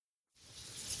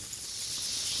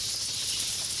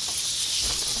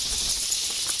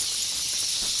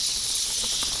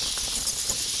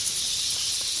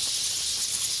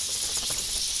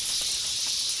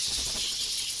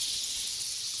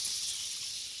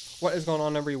What is going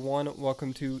on, everyone?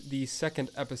 Welcome to the second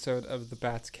episode of The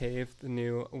Bats Cave, the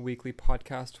new weekly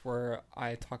podcast where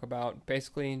I talk about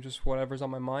basically just whatever's on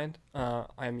my mind. I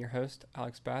am your host,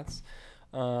 Alex Bats.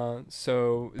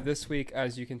 So this week,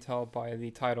 as you can tell by the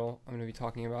title, I'm going to be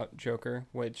talking about Joker,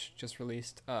 which just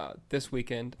released this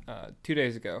weekend, 2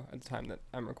 days ago at the time that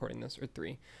I'm recording this, or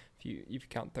three, if you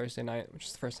count Thursday night, which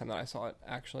is the first time that I saw it,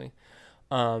 actually.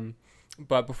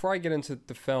 But before I get into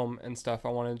the film and stuff, I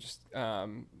want to just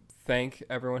thank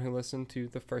everyone who listened to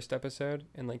the first episode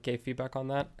and gave feedback on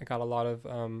that. I got a lot of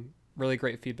really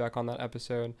great feedback on that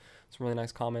episode, some really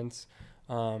nice comments,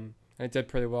 and it did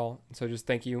pretty well. So just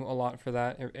thank you a lot for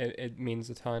that. It means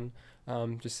a ton.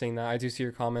 Just seeing that, I do see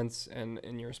your comments and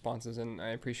your responses, and I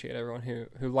appreciate everyone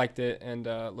who liked it and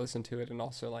listened to it and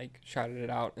also shouted it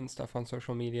out and stuff on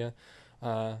social media.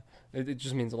 It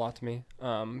just means a lot to me.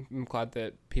 I'm glad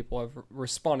that people have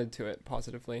responded to it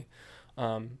positively.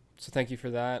 So thank you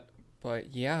for that.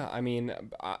 But yeah, I mean,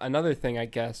 another thing, I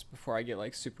guess, before I get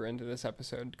super into this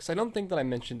episode, because I don't think that I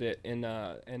mentioned it in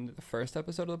the first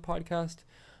episode of the podcast.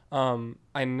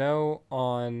 I know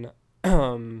on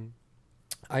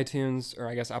iTunes, or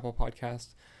I guess Apple Podcast,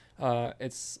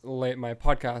 my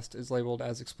podcast is labeled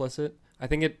as explicit. I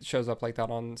think it shows up like that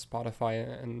on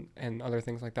Spotify and other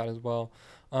things like that as well.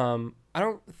 I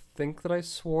don't think that I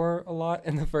swore a lot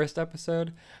in the first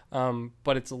episode,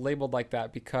 but it's labeled like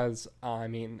that because,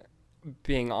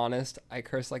 being honest, I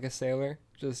curse like a sailor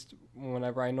just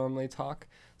whenever I normally talk.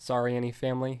 Sorry, any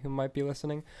family who might be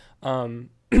listening.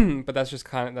 But that's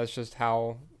just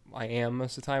how I am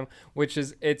most of the time,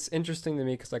 it's interesting to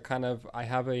me because I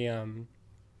have a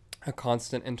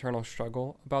constant internal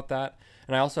struggle about that.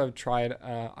 And I also have tried,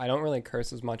 I don't really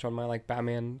curse as much on my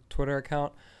Batman Twitter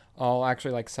account. I'll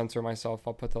actually censor myself.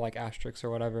 I'll put the asterisks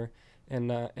or whatever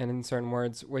in certain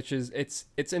words, which is,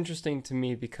 it's interesting to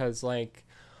me because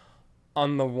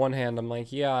on the one hand, I'm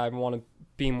yeah, I want to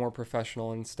be more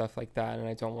professional and stuff like that. And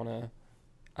I don't want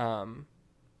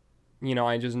to,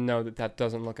 I just know that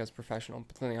doesn't look as professional.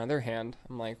 But on the other hand,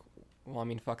 I'm well,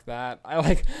 fuck that. I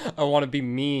want to be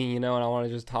me, and I want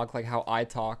to just talk how I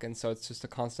talk. And so it's just a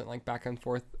constant back and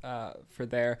forth for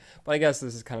there. But I guess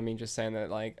this is kind of me just saying that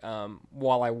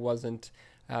while I wasn't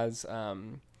as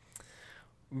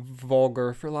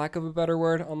vulgar, for lack of a better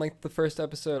word, on the first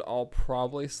episode, I'll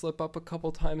probably slip up a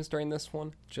couple times during this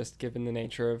one, just given the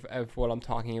nature of what I'm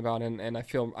talking about. And I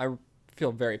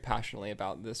feel very passionately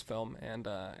about this film and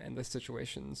the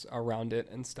situations around it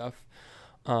and stuff.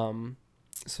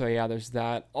 So yeah, there's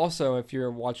that. Also, if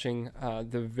you're watching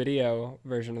the video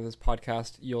version of this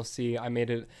podcast, you'll see I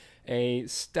made it a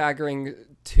staggering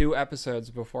 2 episodes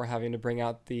before having to bring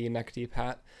out the neck deep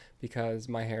hat because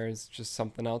my hair is just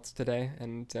something else today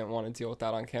and didn't want to deal with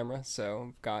that on camera. So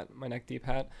I've got my neck deep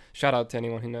hat. Shout out to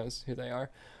anyone who knows who they are.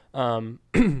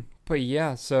 But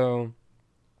yeah, so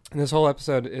this whole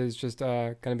episode is just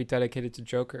going to be dedicated to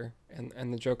Joker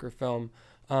and the Joker film.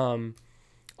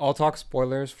 I'll talk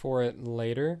spoilers for it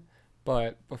later,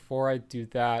 but before I do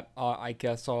that, I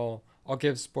guess I'll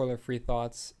give spoiler-free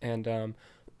thoughts. And oh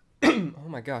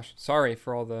my gosh, sorry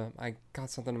for I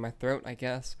got something in my throat, I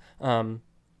guess.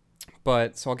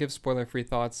 But so I'll give spoiler-free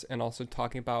thoughts and also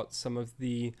talking about some of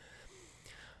the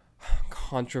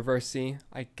controversy,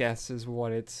 I guess is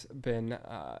what it's been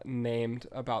named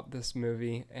about this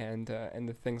movie and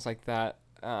the things like that.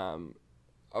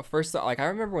 First, I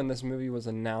remember when this movie was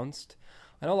announced,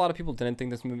 I know a lot of people didn't think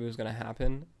this movie was going to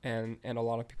happen, and a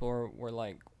lot of people were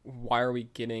like, why are we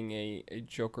getting a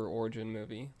Joker origin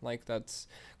movie? That's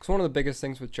because one of the biggest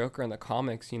things with Joker in the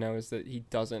comics, is that he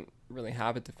doesn't really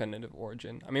have a definitive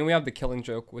origin. We have the Killing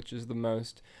Joke, which is the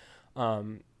most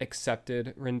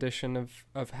accepted rendition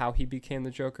of how he became the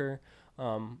Joker,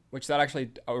 which that actually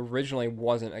originally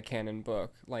wasn't a canon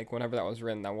book. Whenever that was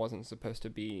written, that wasn't supposed to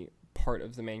be part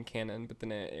of the main canon, but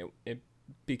then it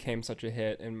became such a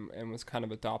hit and was kind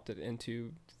of adopted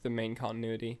into the main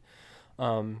continuity.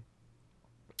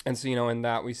 And so, in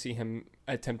that we see him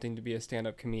attempting to be a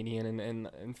stand-up comedian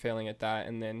and failing at that,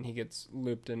 and then he gets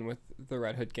looped in with the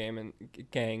Red Hood gang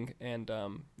and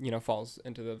falls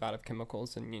into the vat of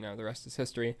chemicals, and the rest is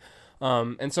history.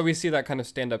 And so we see that kind of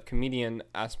stand-up comedian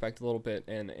aspect a little bit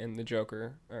in the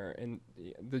Joker, or in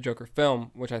the Joker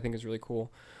film, which I think is really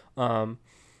cool.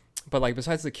 But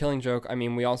besides the Killing Joke,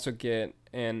 we also get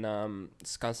in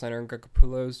Scott Snyder and Greg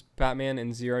Capullo's Batman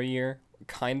in Zero Year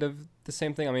kind of the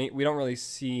same thing. We don't really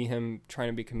see him trying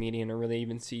to be a comedian or really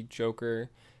even see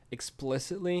Joker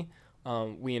explicitly.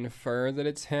 We infer that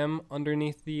it's him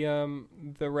underneath the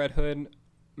Red Hood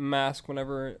mask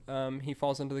whenever he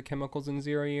falls into the chemicals in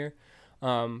Zero Year.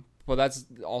 But that's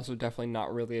also definitely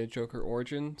not really a Joker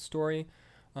origin story.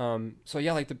 So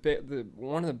yeah, like the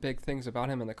one of the big things about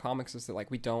him in the comics is that like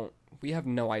we have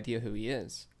no idea who he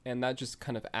is, and that just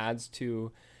kind of adds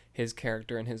to his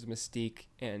character and his mystique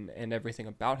and everything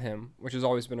about him, which has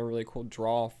always been a really cool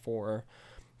draw for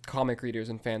comic readers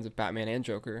and fans of Batman and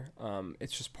Joker.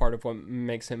 It's just part of what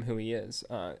makes him who he is.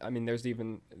 I mean, there's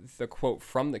even the quote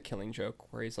from The Killing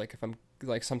Joke where he's like, if I'm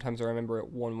like, sometimes I remember it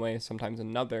one way, sometimes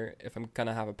another. If I'm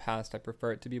gonna have a past, I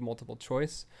prefer it to be multiple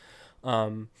choice.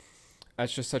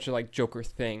 That's just such a like Joker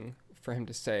thing for him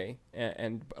to say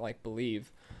and like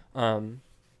believe. And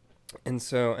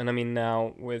I mean,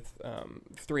 now with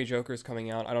three Jokers coming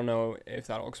out, I don't know if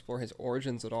that'll explore his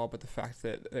origins at all, but the fact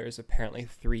that there's apparently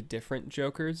three different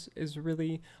Jokers is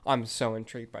really, I'm so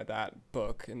intrigued by that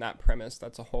book and that premise.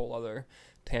 That's a whole other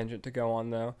tangent to go on,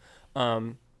 though.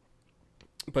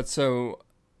 But so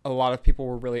a lot of people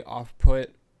were really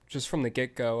off-put just from the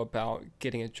get-go about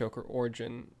getting a Joker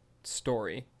origin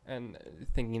story and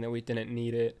thinking that we didn't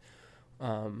need it,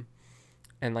 and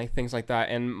like things like that.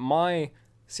 And I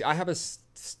have a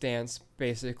stance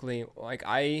basically, like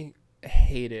I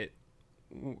hate it,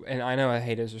 and I know I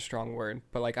hate is a strong word,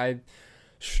 but like I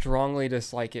strongly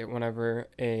dislike it whenever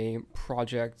a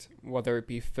project, whether it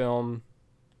be film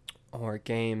or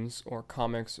games or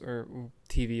comics or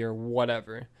TV or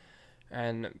whatever,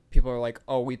 and people are like,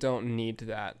 oh, we don't need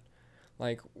that.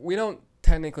 Like, we don't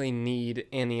technically need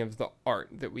any of the art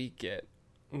that we get.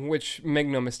 Which, make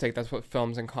no mistake, that's what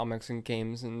films and comics and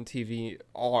games and TV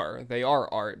are. They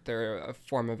are art. They're a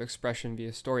form of expression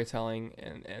via storytelling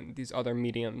and these other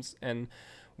mediums. And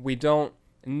we don't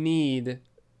need,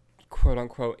 quote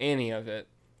unquote, any of it.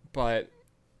 But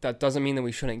that doesn't mean that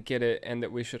we shouldn't get it, and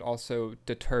that we should also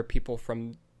deter people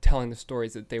from telling the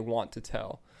stories that they want to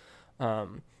tell.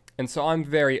 And so I'm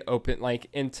very open. Like,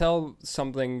 until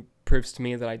something proves to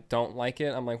me that I don't like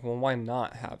it, I'm like, well, why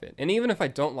not have it? And even if I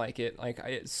don't like it, like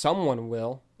someone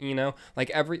will, you know, like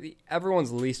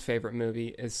everyone's least favorite movie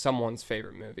is someone's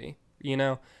favorite movie, you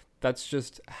know. That's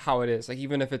just how it is. Like,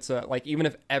 even if even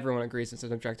if everyone agrees it's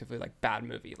an objectively like bad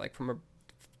movie, like from a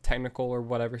technical or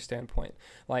whatever standpoint,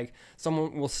 like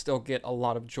someone will still get a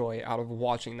lot of joy out of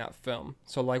watching that film.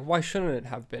 So like, why shouldn't it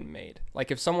have been made? Like,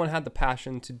 if someone had the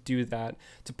passion to do that,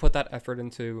 to put that effort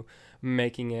into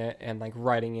making it and like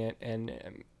writing it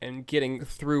and getting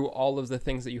through all of the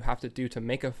things that you have to do to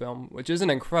make a film, which is an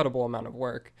incredible amount of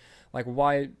work, like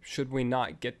why should we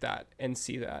not get that and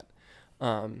see that?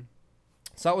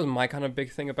 So that was my kind of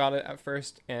big thing about it at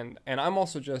first, and I'm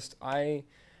also just, I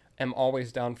am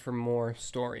always down for more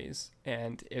stories,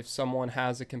 and if someone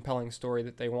has a compelling story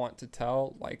that they want to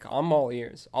tell, like, I'm all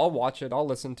ears. I'll watch it, I'll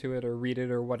listen to it or read it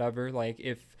or whatever. Like,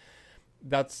 if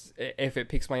it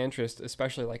piques my interest,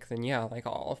 especially, like, then yeah, like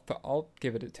I'll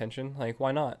give it attention. Like,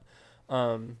 why not?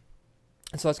 So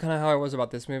that's kind of how I was about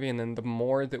this movie. And then the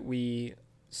more that we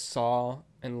saw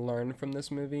and learned from this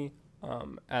movie,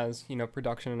 as you know,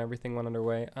 production and everything went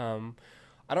underway,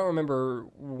 I don't remember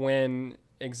when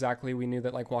exactly we knew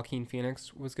that like Joaquin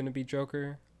Phoenix was going to be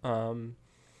Joker,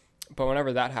 but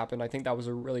whenever that happened, I think that was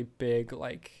a really big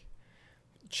like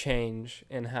change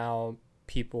in how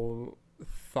people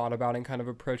thought about and kind of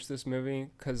approached this movie,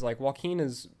 because like Joaquin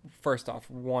is, first off,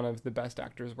 one of the best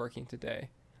actors working today.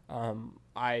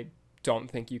 I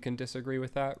don't think you can disagree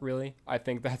with that, really. I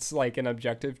think that's like an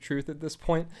objective truth at this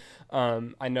point.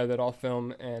 I know that all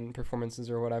film and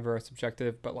performances or whatever are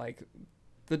subjective, but like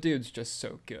the dude's just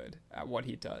so good at what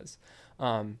he does.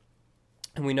 And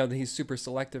we know that he's super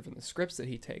selective in the scripts that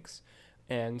he takes.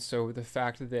 And so the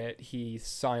fact that he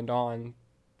signed on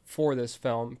for this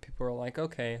film, people are like,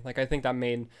 okay. Like, I think that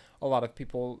made a lot of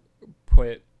people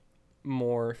put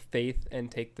more faith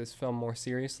and take this film more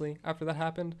seriously after that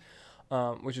happened,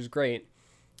 which is great.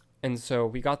 And so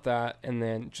we got that. And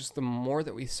then just the more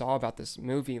that we saw about this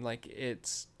movie, like,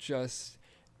 it's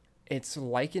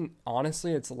like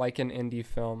an indie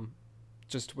film,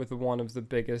 just with one of the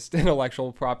biggest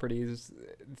intellectual properties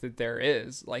that there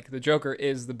is. Like, the Joker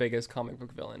is the biggest comic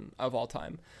book villain of all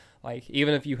time. Like,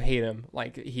 even if you hate him,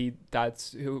 like,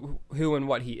 that's who and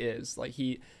what he is. Like,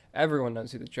 everyone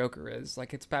knows who the Joker is.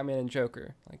 Like, it's Batman and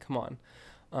Joker. Like, come on.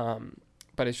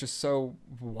 But it's just so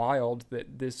wild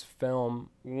that this film,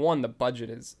 one, the budget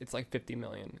it's like $50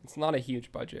 million. It's not a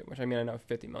huge budget, which, I mean, I know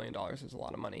 $50 million is a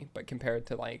lot of money, but compared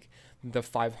to like the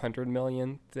 $500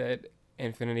 million that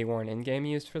Infinity War and Endgame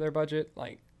used for their budget,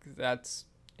 like, that's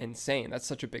insane. That's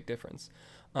such a big difference,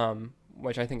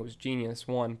 which I think was genius,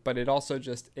 one, but it also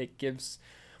just, it gives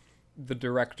the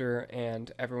director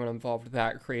and everyone involved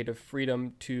that creative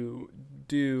freedom to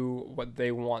do what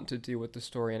they want to do with the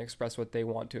story and express what they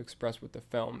want to express with the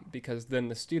film, because then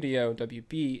the studio,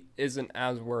 WB, isn't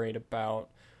as worried about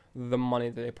the money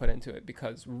that they put into it,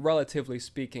 because relatively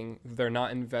speaking, they're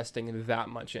not investing that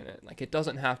much in it. Like, it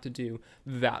doesn't have to do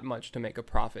that much to make a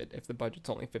profit if the budget's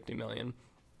only $50 million,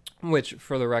 which,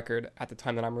 for the record, at the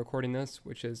time that I'm recording this,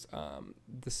 which is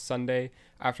the Sunday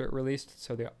after it released,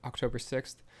 so the October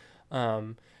 6th,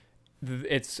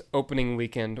 its opening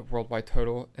weekend worldwide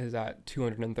total is at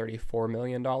 $234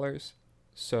 million.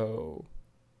 So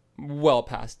well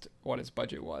past what its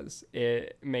budget was.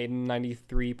 It made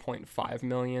 $93.5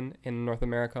 million in North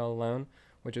America alone,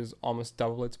 which is almost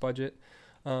double its budget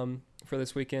for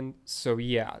this weekend. So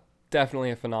yeah,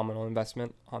 definitely a phenomenal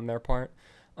investment on their part.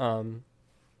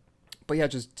 But yeah,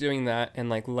 just doing that and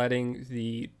like letting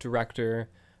the director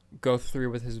go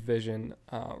through with his vision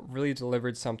really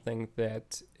delivered something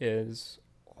that is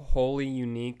wholly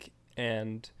unique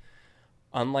and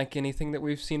unlike anything that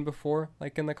we've seen before,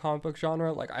 like in the comic book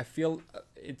genre. Like, I feel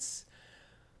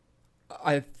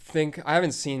I think I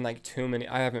haven't seen like too many.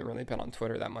 I haven't really been on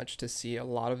Twitter that much to see a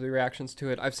lot of the reactions to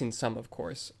it. I've seen some, of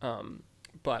course,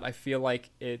 but I feel like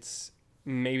it's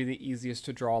maybe the easiest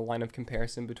to draw a line of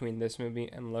comparison between this movie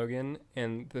and Logan,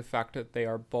 and the fact that they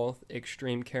are both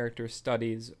extreme character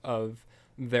studies of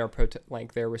their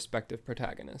their respective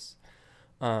protagonists,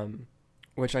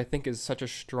 which I think is such a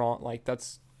strong, like,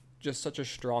 that's just such a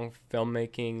strong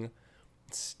filmmaking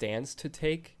stance to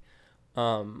take.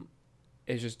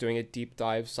 Is just doing a deep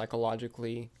dive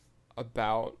psychologically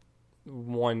about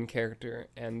one character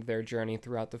and their journey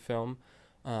throughout the film.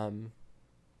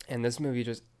 And this movie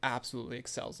just absolutely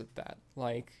excels at that.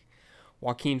 Like,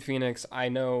 Joaquin Phoenix, I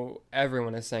know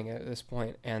everyone is saying it at this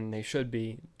point, and they should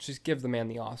be, just give the man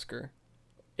the Oscar.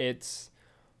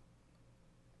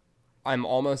 I'm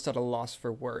almost at a loss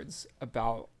for words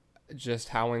about just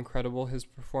how incredible his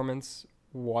performance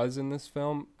was in this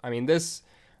film. I mean, it's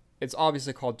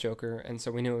obviously called Joker, and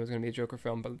so we knew it was going to be a Joker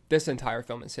film, but this entire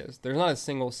film is his. There's not a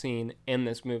single scene in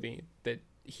this movie that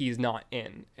he's not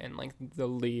in, and like the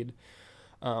lead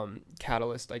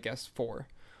catalyst, I guess, for.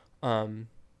 And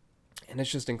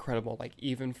it's just incredible. Like,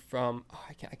 even from,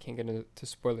 I can't get into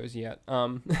spoilers yet.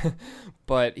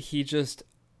 But he just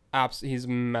he's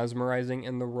mesmerizing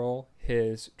in the role.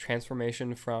 His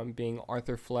transformation from being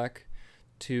Arthur Fleck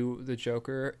to the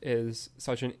Joker is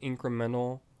such an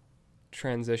incremental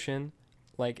transition.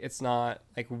 Like, it's not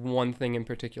like one thing in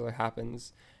particular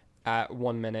happens at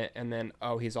 1 minute and then,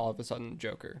 oh, he's all of a sudden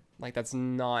Joker. Like, that's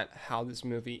not how this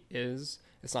movie is.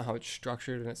 It's not how it's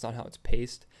structured, and it's not how it's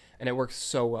paced, and it works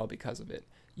so well because of it.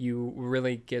 You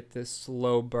really get this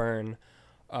slow burn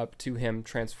up to him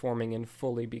transforming and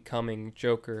fully becoming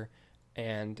Joker,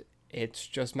 and it's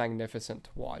just magnificent to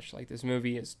watch. Like, this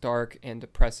movie is dark and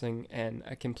depressing and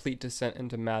a complete descent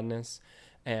into madness,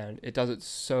 and it does it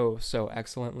so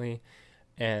excellently.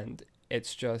 And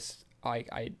it's just,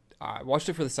 I watched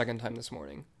it for the second time this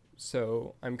morning,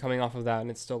 so I'm coming off of that, and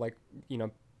it's still like,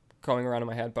 going around in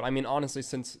my head. But I mean, honestly,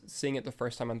 since seeing it the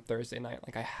first time on Thursday night,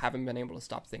 like, I haven't been able to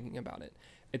stop thinking about it.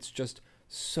 It's just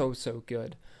so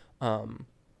good.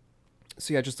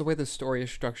 So yeah, just the way the story is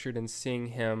structured and seeing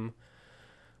him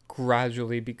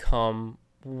gradually become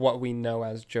what we know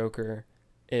as Joker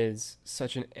is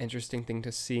such an interesting thing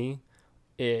to see.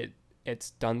 It's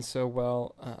done so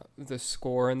well. The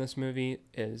score in this movie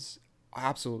is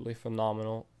absolutely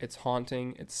phenomenal. It's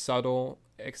haunting. It's subtle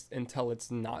until it's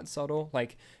not subtle.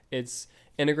 Like, it's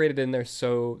integrated in there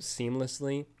so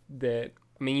seamlessly that,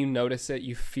 I mean, you notice it,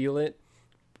 you feel it,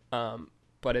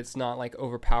 but it's not like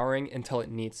overpowering until it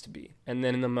needs to be. And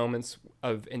then in the moments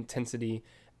of intensity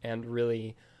and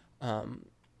really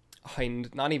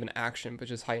heightened, not even action, but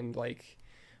just heightened like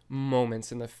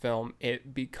moments in the film,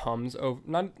 it becomes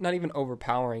not even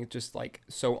overpowering, just like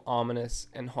so ominous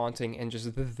and haunting and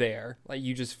just there. Like,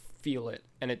 you just feel it,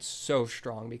 and it's so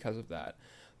strong because of that.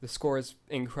 The score is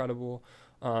incredible.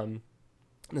 The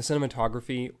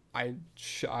cinematography, I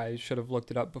should have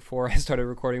looked it up before I started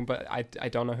recording, but I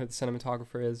don't know who the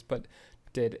cinematographer is, but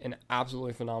did an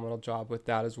absolutely phenomenal job with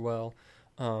that as well.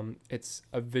 It's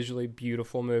a visually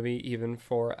beautiful movie, even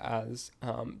for as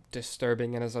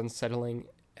disturbing and as unsettling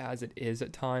as it is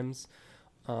at times.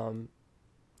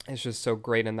 It's just so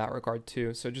great in that regard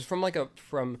too. So just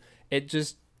from it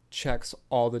just checks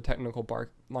all the technical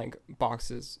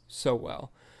boxes so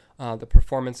well. The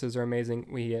performances are amazing.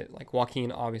 We get, like,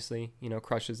 Joaquin obviously,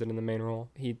 crushes it in the main role.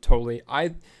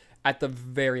 At the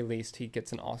very least, he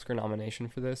gets an Oscar nomination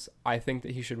for this. I think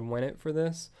that he should win it for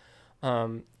this.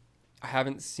 I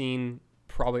haven't seen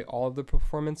probably all of the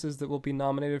performances that will be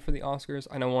nominated for the Oscars.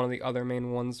 I know one of the other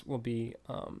main ones will be,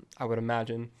 I would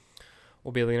imagine,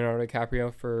 will be Leonardo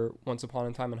DiCaprio for Once Upon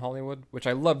a Time in Hollywood, which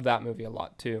I loved that movie a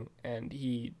lot too, and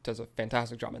he does a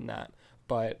fantastic job in that.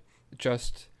 But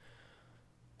just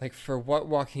like for what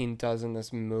Joaquin does in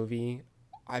this movie,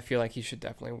 I feel like he should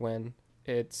definitely win.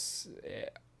 It's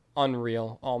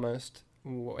unreal almost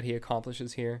what he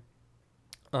accomplishes here.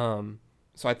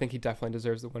 So I think he definitely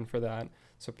deserves the win for that.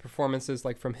 So performances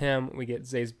like from him, we get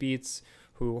Zazie Beetz,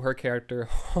 who her character,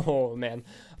 oh man,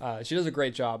 she does a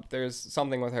great job. There's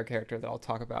something with her character that I'll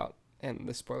talk about in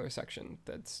the spoiler section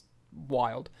that's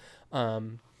wild.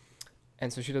 And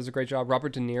so she does a great job.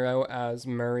 Robert De Niro as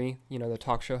Murray, the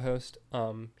talk show host.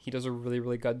 He does a really,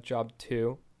 really good job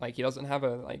too. Like he doesn't have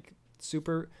a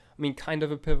kind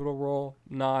of a pivotal role,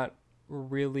 not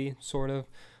really, sort of,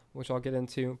 which I'll get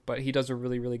into, but he does a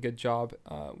really, really good job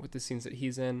with the scenes that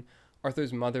he's in.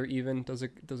 Arthur's mother even does a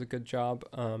good job.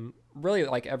 Really,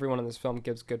 like everyone in this film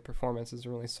gives good performances,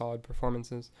 really solid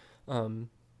performances.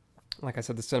 Like I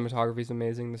said, the cinematography is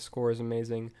amazing, the score is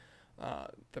amazing.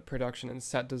 The production and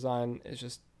set design is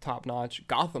just top notch.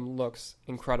 Gotham looks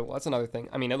incredible. That's another thing.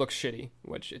 I mean, it looks shitty,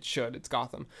 which it should. It's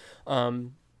Gotham,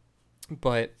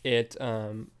 but it's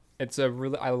a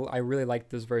really I really like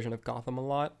this version of Gotham a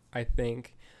lot. I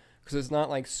think because it's not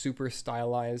like super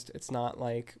stylized. It's not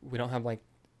like we don't have like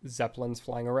Zeppelins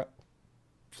flying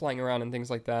around and things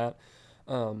like that.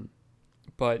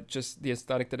 But just the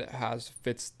aesthetic that it has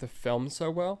fits the film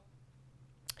so well.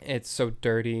 It's so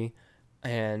dirty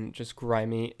and just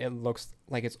grimy. It looks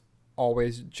like it's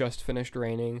always just finished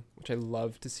raining, which I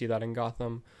love to see that in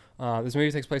Gotham. This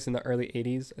movie takes place in the early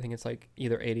 80s. I think it's like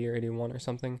either 80 or 81 or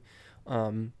something.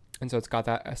 And so it's got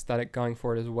that aesthetic going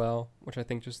for it as well, which I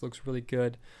think just looks really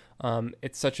good.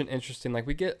 It's such an interesting, like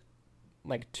we get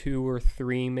like 2 or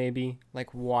 3 maybe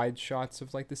like wide shots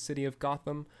of like the city of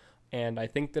Gotham. And I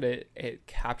think that it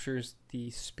captures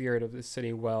the spirit of the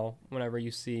city well whenever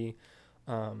you see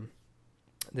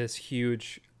this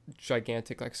huge,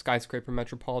 gigantic, like skyscraper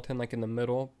metropolitan, like in the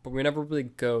middle, but we never really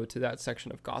go to that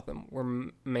section of Gotham. We're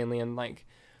mainly in like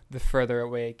the further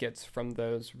away it gets from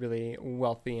those really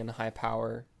wealthy and high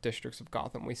power districts of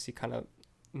Gotham. We see kind of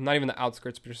not even the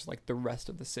outskirts, but just like the rest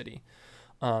of the city.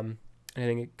 And I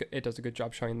think it does a good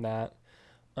job showing that.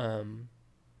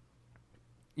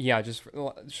 Yeah, just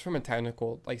from a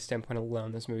technical like standpoint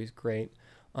alone, this movie's great.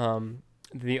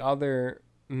 The other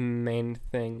main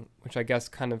thing, which I guess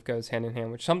kind of goes hand in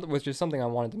hand, which is something I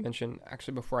wanted to mention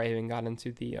actually before I even got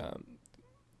into the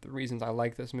reasons I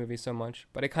like this movie so much,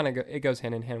 but it goes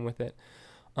hand in hand with it.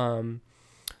 So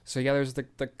yeah, there's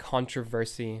the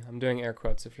controversy. I'm doing air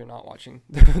quotes if you're not watching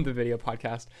the video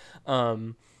podcast,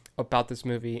 about this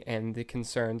movie and the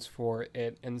concerns for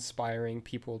it inspiring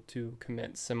people to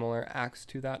commit similar acts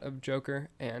to that of Joker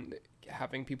and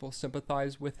having people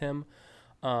sympathize with him,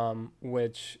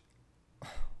 which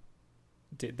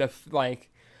dude, the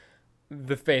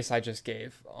face I just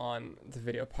gave on the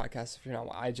video podcast, if you're not,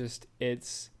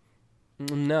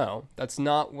 no, that's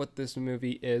not what this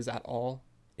movie is at all.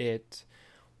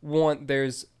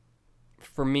 There's,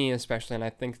 for me especially, and I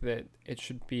think that it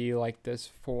should be like this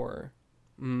for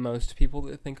most people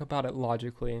that think about it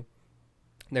logically,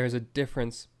 there's a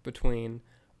difference between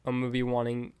a movie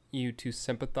wanting you to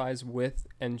sympathize with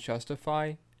and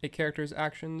justify a character's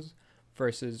actions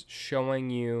versus showing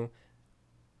you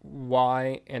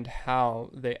why and how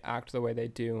they act the way they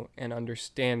do and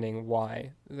understanding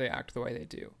why they act the way they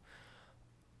do.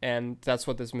 And that's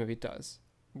what this movie does.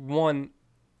 One,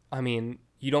 I mean,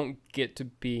 you don't get to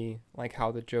be like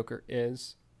how the Joker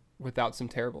is without some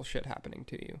terrible shit happening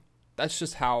to you. That's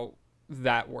just how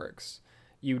that works.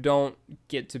 You don't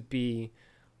get to be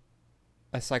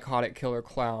a psychotic killer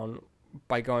clown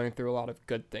by going through a lot of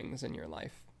good things in your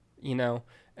life,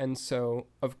 And so,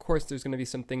 of course, there's going to be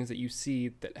some things that you see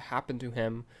that happen to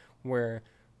him where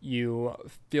you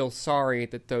feel sorry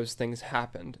that those things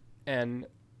happened. And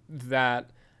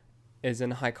that is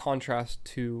in high contrast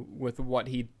with what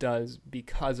he does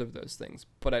because of those things.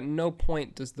 But at no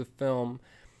point does the film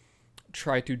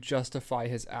try to justify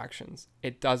his actions.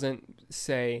 It doesn't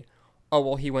say, oh,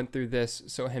 well, he went through this,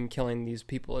 so him killing these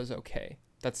people is okay.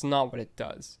 That's not what it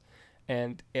does.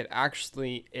 And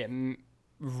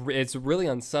it's really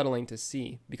unsettling to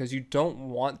see because you don't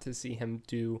want to see him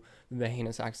do the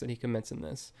heinous acts that he commits in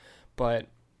this. But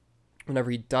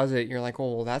whenever he does it, you're like,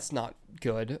 oh, well, that's not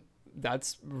good.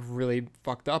 That's really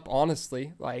fucked up,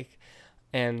 honestly.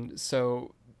 And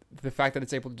so the fact that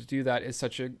it's able to do that is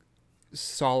such a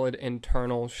solid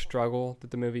internal struggle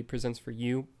that the movie presents for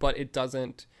you, but it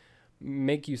doesn't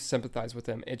make you sympathize with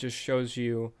him. It just shows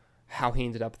you how he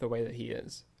ended up the way that he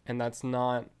is. And that's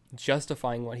not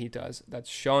justifying what he does. That's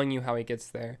showing you how he gets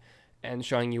there and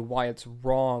showing you why it's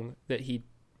wrong that he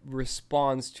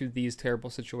responds to these terrible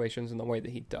situations in the way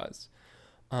that he does.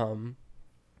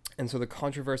 And so the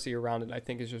controversy around it, I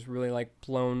think, is just really like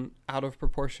blown out of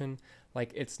proportion.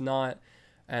 Like it's not,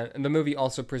 and the movie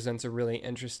also presents a really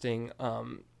interesting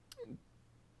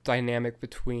dynamic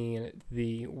between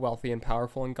the wealthy and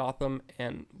powerful in Gotham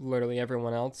and literally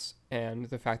everyone else, and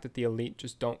the fact that the elite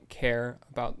just don't care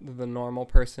about the normal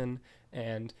person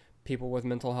and people with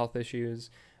mental health issues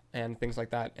and things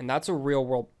like that. And that's a real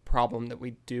world problem that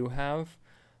we do have.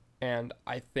 And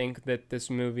I think that this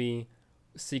movie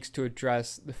seeks to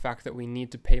address the fact that we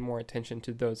need to pay more attention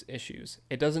to those issues.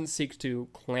 It doesn't seek to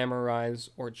glamorize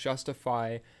or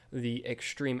justify the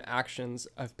extreme actions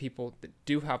of people that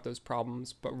do have those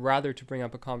problems, but rather to bring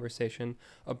up a conversation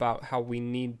about how we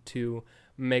need to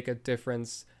make a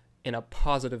difference in a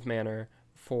positive manner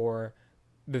for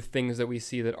the things that we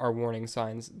see that are warning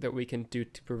signs that we can do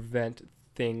to prevent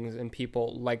things and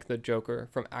people like the Joker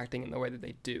from acting in the way that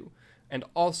they do. And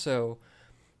also,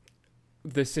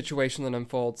 the situation that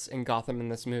unfolds in Gotham in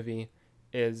this movie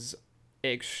is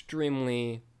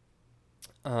extremely,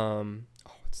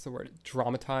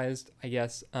 dramatized, I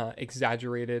guess,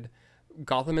 exaggerated.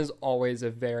 Gotham is always a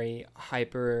very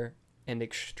hyper and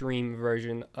extreme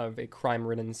version of a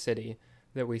crime-ridden city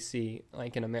that we see,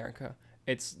 like, in America.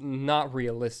 It's not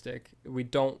realistic. We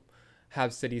don't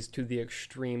have cities to the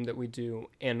extreme that we do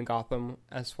in Gotham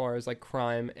as far as, like,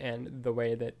 crime and the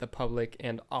way that the public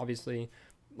and obviously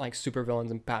like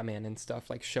supervillains and Batman and stuff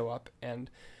like show up, and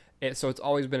so it's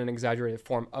always been an exaggerated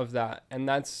form of that, and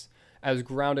that's as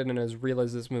grounded and as real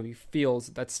as this movie feels.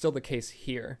 That's still the case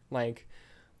here. Like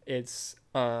it's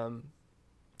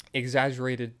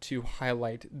exaggerated to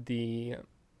highlight the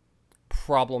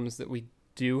problems that we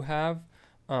do have,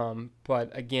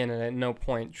 but again, and at no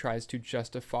point tries to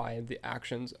justify the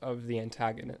actions of the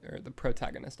antagonist or the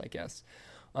protagonist, I guess.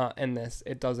 In this,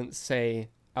 it doesn't say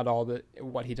at all that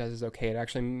what he does is okay. It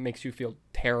actually makes you feel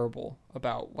terrible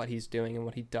about what he's doing and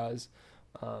what he does.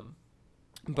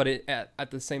 But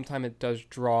at the same time, it does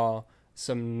draw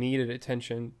some needed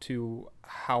attention to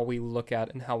how we look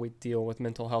at and how we deal with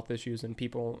mental health issues in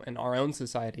people in our own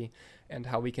society, and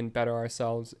how we can better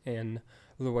ourselves in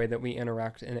the way that we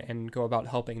interact and go about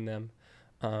helping them.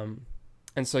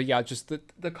 And so, yeah, just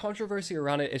the controversy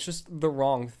around it, it's just the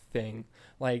wrong thing.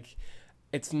 Like,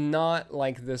 it's not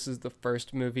like this is the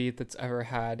first movie that's ever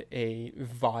had a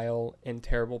vile and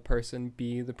terrible person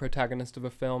be the protagonist of a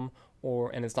film,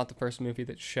 and it's not the first movie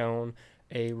that's shown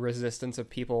a resistance of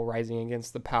people rising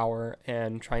against the power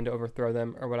and trying to overthrow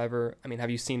them or whatever. I mean, have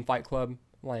you seen Fight Club?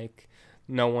 Like,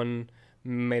 no one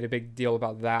made a big deal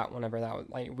about that whenever that was,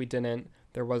 like, we didn't.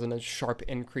 There wasn't a sharp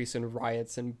increase in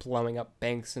riots and blowing up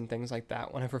banks and things like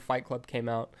that whenever Fight Club came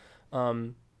out.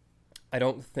 I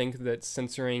don't think that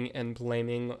censoring and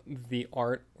blaming the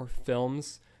art or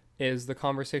films is the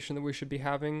conversation that we should be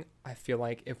having. I feel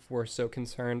like if we're so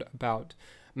concerned about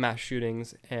mass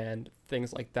shootings and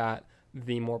things like that,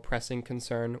 the more pressing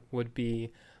concern would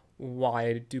be,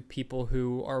 why do people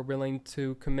who are willing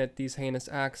to commit these heinous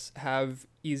acts have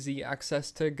easy access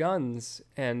to guns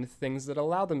and things that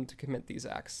allow them to commit these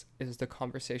acts, is the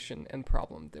conversation and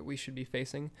problem that we should be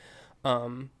facing.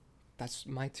 That's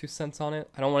my 2 cents on it.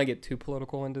 I don't want to get too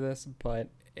political into this, but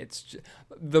it's just,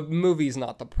 the movie's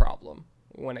not the problem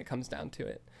when it comes down to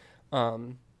it.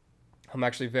 I'm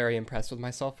actually very impressed with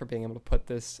myself for being able to put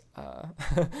this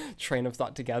train of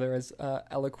thought together as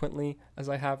eloquently as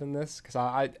I have in this, because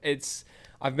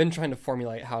I've been trying to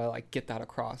formulate how to like get that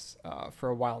across for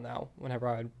a while now whenever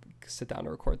I would sit down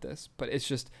to record this. But it's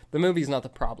just, the movie's not the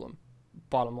problem,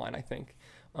 bottom line, I think.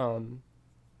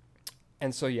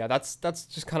 And so, yeah, that's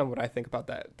just kind of what I think about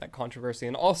that controversy.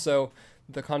 And also,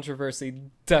 the controversy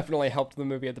definitely helped the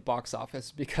movie at the box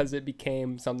office, because it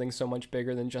became something so much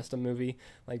bigger than just a movie,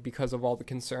 like because of all the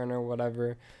concern or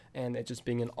whatever, and it just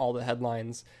being in all the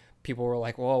headlines. People were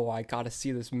like, whoa, I got to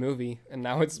see this movie. And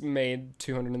now it's made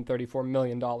 $234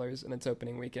 million in its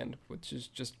opening weekend, which is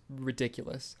just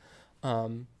ridiculous.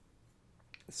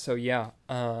 So, yeah,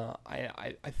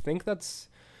 I think that's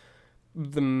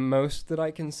the most that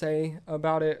I can say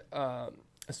about it.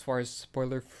 As far as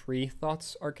spoiler-free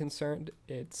thoughts are concerned,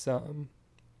 it's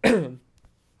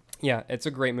yeah, it's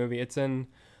a great movie. It's in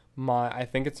I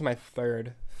think it's my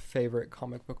 3rd favorite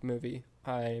comic book movie.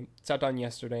 I sat down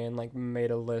yesterday and like made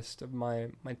a list of my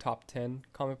top 10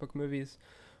 comic book movies.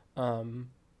 And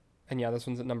yeah, this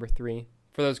one's at number 3.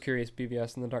 For those curious,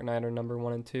 BVS and The Dark Knight are number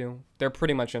 1 and 2. They're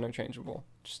pretty much interchangeable.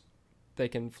 Just they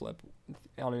can flip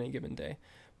on any given day.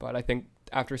 But I think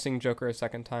after seeing Joker a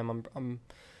second time, I'm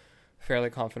fairly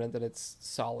confident that it's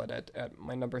solid at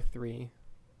my number 3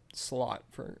 slot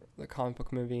for the comic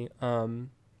book movie.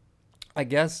 I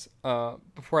guess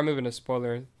before I move into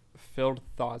spoiler-filled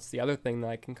thoughts, the other thing that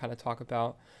I can kind of talk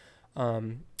about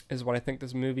is what I think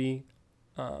this movie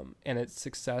and its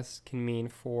success can mean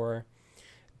for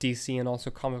DC and also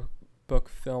comic book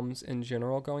films in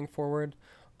general going forward.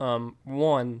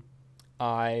 One,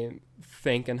 I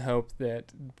think and hope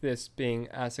that this being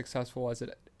as successful as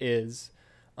it is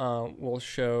will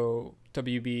show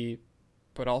WB,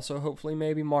 but also hopefully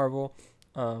maybe Marvel,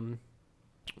 they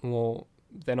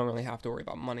don't really have to worry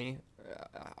about money.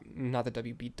 Not that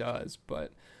WB does,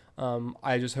 but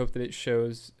I just hope that it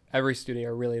shows every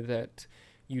studio really that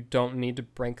you don't need to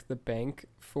break the bank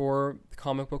for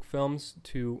comic book films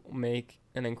to make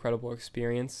an incredible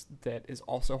experience that is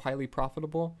also highly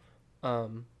profitable.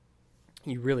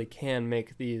 You really can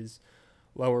make these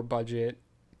lower budget,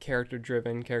 character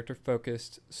driven, character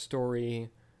focused, story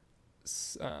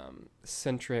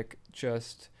centric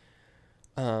just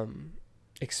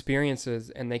experiences,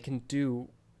 and they can do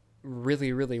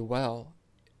really, really well.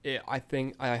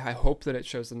 I hope that it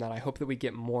shows them that. I hope that we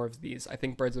get more of these. I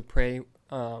think Birds of Prey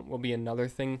will be another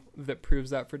thing that proves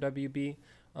that for WB,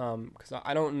 because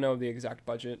I don't know the exact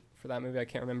budget for that movie. I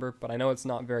can't remember, but I know it's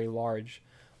not very large,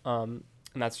 and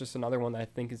that's just another one that I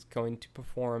think is going to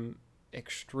perform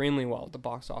extremely well at the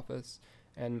box office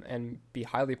and be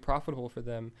highly profitable for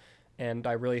them. And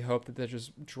I really hope that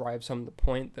just drives home the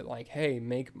point that, like, hey,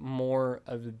 make more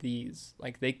of these.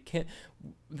 Like, they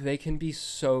can be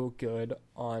so good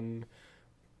on,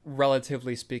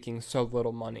 relatively speaking, so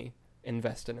little money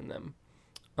invested in them.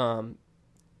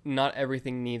 Not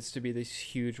everything needs to be this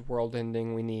huge world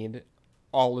ending. We need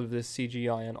all of this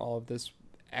CGI and all of this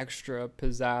extra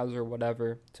pizzazz or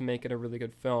whatever to make it a really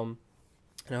good film.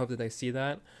 And I hope that they see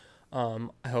that.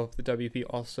 I hope the WP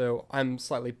also, I'm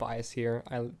slightly biased here.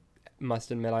 I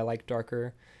must admit I like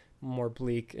darker, more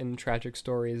bleak and tragic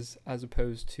stories as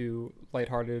opposed to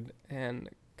lighthearted and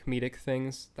comedic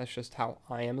things. That's just how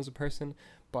I am as a person.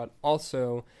 But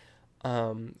also,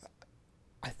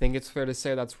 I think it's fair to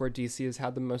say that's where DC has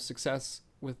had the most success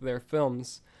with their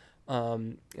films.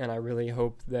 And I really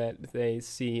hope that they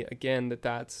see, again, that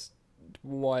that's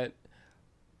what...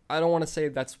 I don't want to say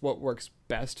that's what works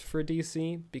best for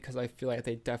DC, because I feel like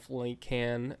they definitely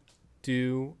can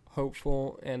do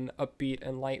hopeful and upbeat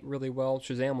and light really well.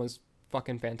 Shazam was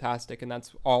fucking fantastic, and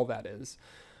that's all that is.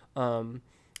 And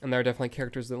there are definitely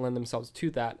characters that lend themselves to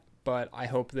that, but I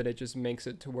hope that it just makes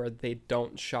it to where they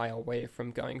don't shy away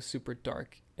from going super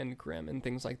dark and grim and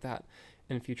things like that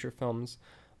in future films.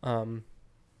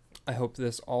 I hope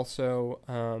this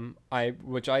also,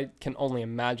 which I can only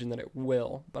imagine that it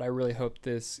will, but I really hope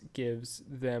this gives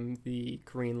them the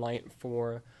green light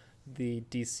for the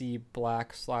DC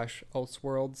Black /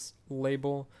 Elseworlds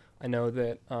label. I know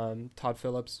that Todd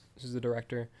Phillips, who's the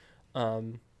director,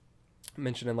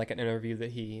 mentioned in like an interview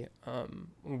that he,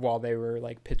 while they were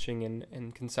like pitching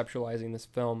and conceptualizing this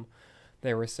film,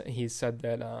 he said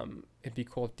that it'd be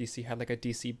cool if DC had like a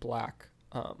DC Black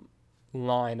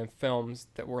line of films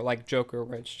that were like Joker,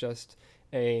 where it's just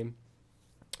a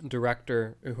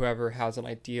director or whoever has an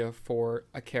idea for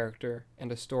a character and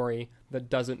a story that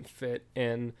doesn't fit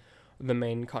in the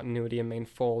main continuity and main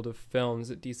fold of films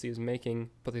that DC is making,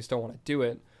 but they still want to do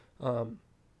it.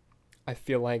 I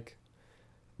feel like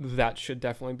that should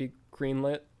definitely be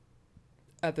greenlit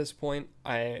at this point.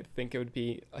 I think it would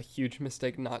be a huge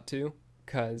mistake not to,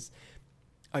 because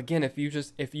again, if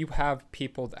you have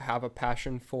people that have a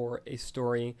passion for a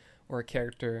story or a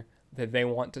character that they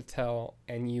want to tell,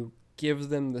 and you give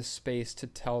them the space to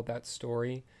tell that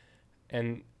story,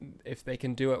 and if they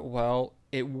can do it well,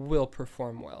 it will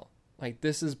perform well. Like,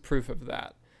 this is proof of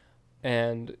that.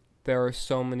 And there are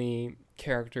so many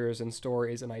characters and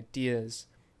stories and ideas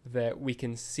that we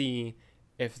can see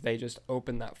if they just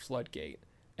open that floodgate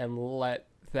and let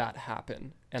that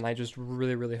happen. And I just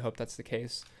really, really hope that's the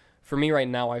case. For me right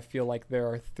now, I feel like there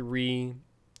are 3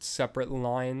 separate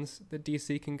lines that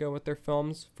DC can go with their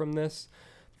films from this.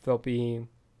 There'll be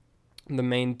the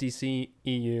main DC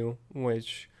EU,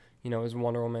 which, you know, is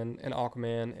Wonder Woman and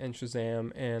Aquaman and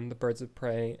Shazam and the Birds of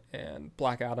Prey and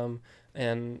Black Adam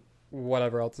and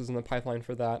whatever else is in the pipeline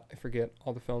for that. I forget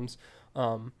all the films.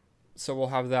 So we'll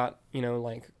have that, you know,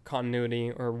 like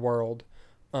continuity or world.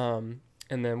 And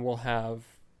then we'll have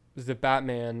the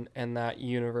Batman and that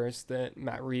universe that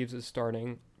Matt Reeves is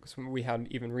starting. So we had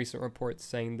even recent reports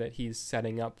saying that he's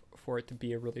setting up for it to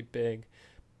be a really big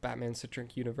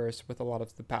Batman-centric universe with a lot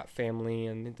of the Bat family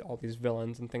and all these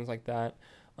villains and things like that.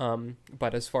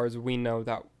 But as far as we know,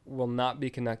 that will not be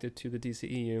connected to the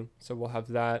DCEU. So we'll have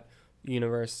that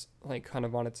universe like kind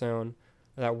of on its own,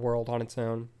 that world on its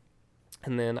own.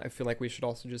 And then I feel like we should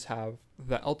also just have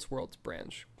the Elseworlds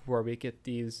branch, where we get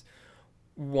these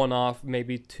one-off,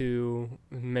 maybe two,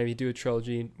 maybe do a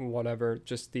trilogy, whatever.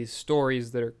 Just these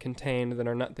stories that are contained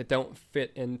that don't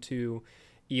fit into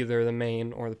either the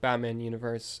main or the Batman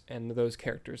universe and those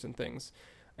characters and things.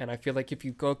 And I feel like if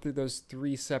you go through those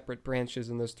three separate branches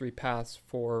and those three paths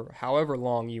for however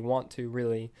long you want to,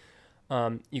 really,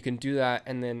 you can do that.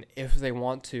 And then if they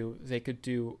want to, they could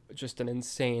do just an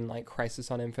insane like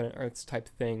Crisis on Infinite Earths type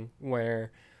thing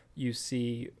where you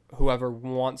see whoever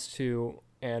wants to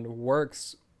and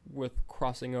works with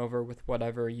crossing over with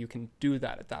whatever, you can do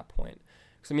that at that point.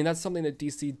 Because I mean, that's something that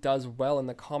DC does well in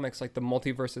the comics. Like the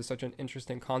multiverse is such an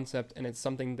interesting concept, and it's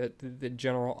something that the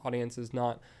general audience is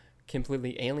not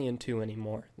completely alien to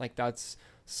anymore. Like that's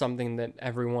something that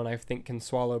everyone I think can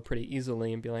swallow pretty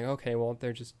easily and be like, okay, well,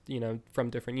 they're just,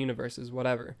 from different universes,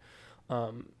 whatever.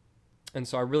 And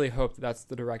so I really hope that that's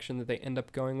the direction that they end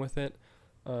up going with it.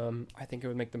 I think it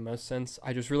would make the most sense.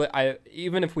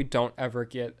 Even if we don't ever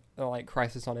get like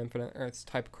Crisis on Infinite Earths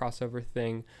type crossover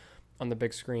thing on the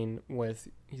big screen with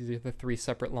the three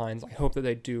separate lines, I hope that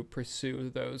they do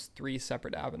pursue those three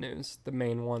separate avenues, the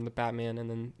main one, the Batman, and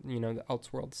then, the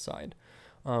Elseworlds side.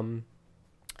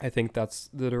 I think that's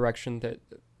the direction that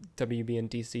WB and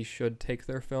DC should take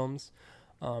their films,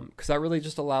 because that really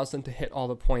just allows them to hit all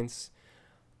the points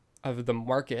of the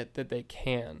market that they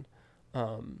can.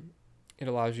 It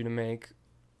allows you to make,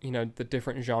 the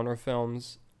different genre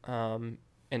films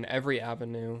in every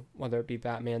avenue, whether it be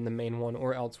Batman, the main one,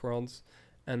 or Elseworlds.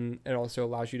 And it also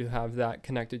allows you to have that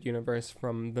connected universe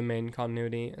from the main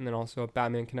continuity, and then also a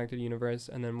Batman connected universe,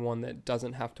 and then one that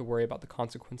doesn't have to worry about the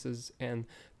consequences and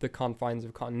the confines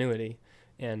of continuity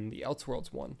in the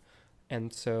Elseworlds one.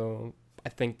 And so I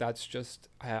think that's just,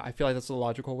 I feel like that's a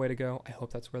logical way to go. I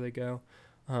hope that's where they go.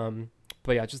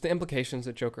 But yeah, just the implications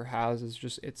that Joker has is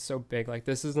just, it's so big. Like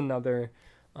this is another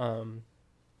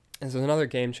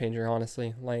game changer,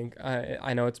 honestly. Like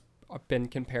I know it's been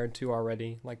compared to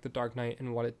already, like The Dark Knight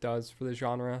and what it does for the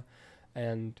genre.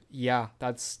 And yeah,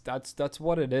 that's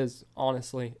what it is,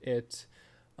 honestly. It's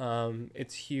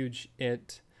huge. I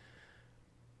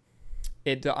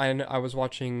was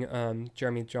watching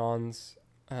Jeremy John's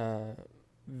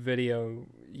video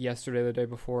yesterday, the day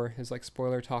before, his like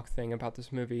spoiler talk thing about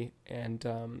this movie,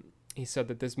 and he said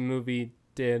that this movie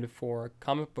did for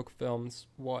comic book films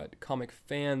what comic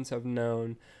fans have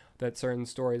known that certain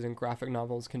stories and graphic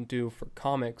novels can do for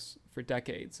comics for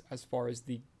decades, as far as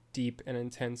the deep and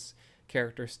intense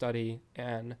character study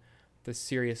and the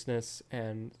seriousness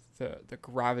and the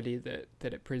gravity that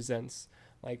it presents.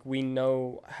 Like, we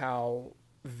know how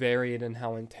varied and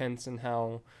how intense and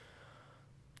how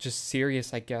just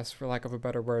serious, I guess, for lack of a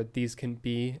better word, these can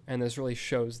be, and this really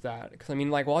shows that. Because I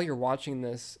mean, like, while you're watching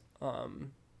this,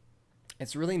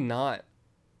 it's really not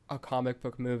a comic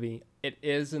book movie. It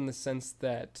is, in the sense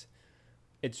that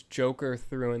it's Joker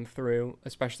through and through,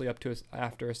 especially up to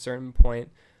after a certain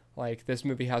point. Like, this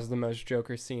movie has the most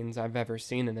Joker scenes I've ever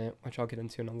seen in it, which I'll get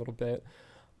into in a little bit.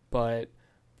 But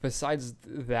besides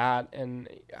that, and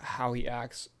how he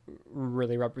acts,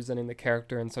 really representing the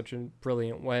character in such a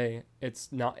brilliant way,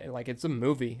 it's not like it's a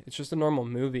movie. It's just a normal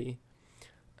movie.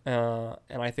 And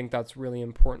I think that's really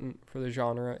important for the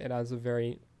genre. It has a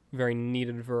very, very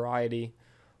needed variety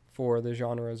for the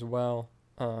genre as well.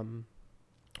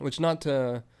 Which, not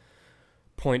to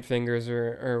point fingers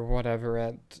or whatever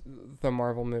at the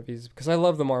Marvel movies, because I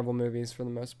love the Marvel movies for the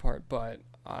most part, but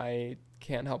I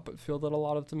can't help but feel that a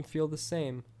lot of them feel the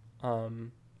same,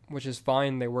 which is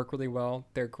fine. They work really well.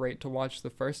 They're great to watch the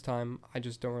first time. I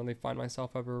just don't really find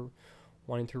myself ever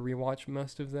wanting to rewatch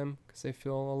most of them because they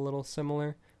feel a little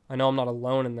similar. I know I'm not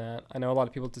alone in that. I know a lot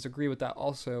of people disagree with that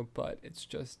also, but it's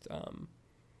just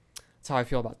it's how I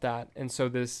feel about that. And so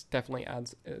this definitely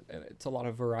adds it's a lot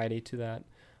of variety to that.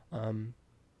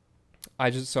 I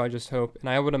just hope, and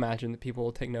I would imagine that people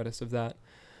will take notice of that.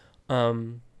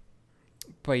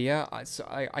 But yeah,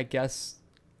 I guess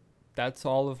that's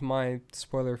all of my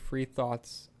spoiler-free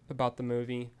thoughts about the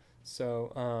movie.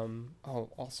 So,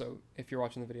 also, if you're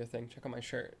watching the video thing, check out my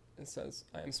shirt. It says,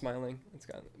 "I am smiling." It's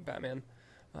got Batman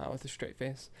with a straight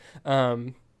face.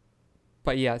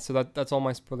 But yeah, so that's all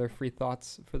my spoiler-free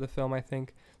thoughts for the film, I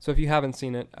think. So if you haven't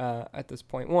seen it at this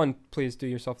point, one, please do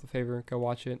yourself the favor, go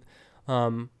watch it.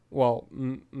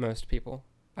 Most people,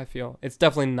 I feel. It's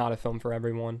definitely not a film for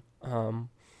everyone.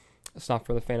 It's not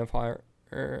for the fan of horror,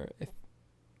 or if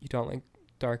you don't like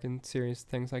dark and serious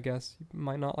things, I guess you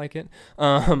might not like it.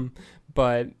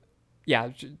 But yeah,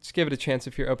 just give it a chance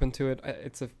if you're open to it.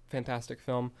 It's a fantastic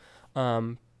film.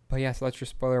 But yeah, so that's your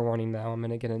spoiler warning now. I'm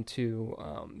going to get into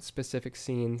specific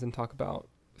scenes and talk about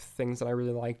things that I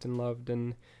really liked and loved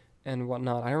and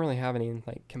whatnot. I don't really have any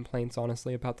like complaints,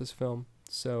 honestly, about this film.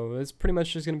 So it's pretty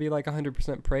much just going to be like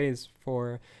 100% praise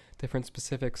for different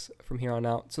specifics from here on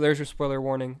out. So there's your spoiler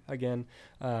warning. Again,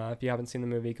 if you haven't seen the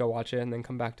movie, go watch it and then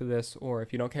come back to this. Or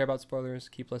if you don't care about spoilers,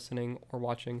 keep listening or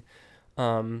watching.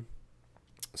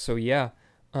 So yeah.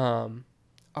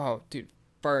 Oh, dude.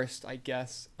 First, I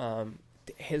guess,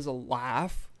 his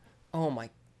laugh. Oh my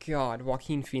God,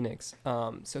 Joaquin Phoenix.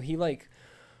 So he like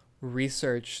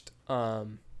researched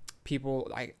people.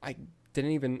 I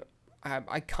didn't even.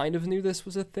 I kind of knew this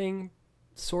was a thing,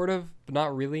 sort of, but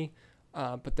not really.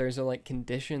 But there's a like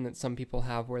condition that some people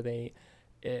have where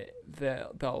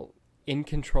they'll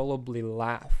incontrollably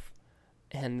laugh,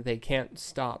 and they can't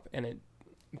stop, and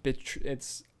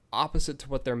it's opposite to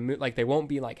what they're like. They won't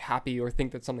be like happy or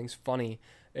think that something's funny.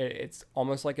 It's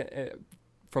almost like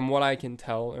from what I can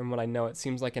tell and what I know, it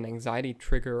seems like an anxiety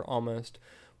trigger almost,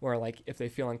 where like if they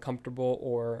feel uncomfortable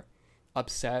or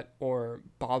upset or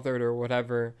bothered or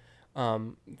whatever,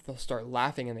 they'll start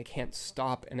laughing and they can't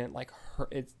stop, and it like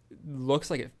it looks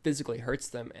like it physically hurts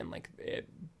them, and like it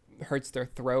hurts their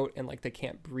throat, and like they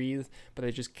can't breathe, but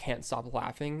they just can't stop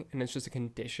laughing, and it's just a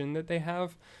condition that they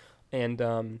have.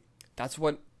 And that's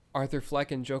what Arthur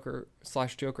Fleck and Joker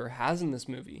has in this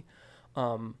movie,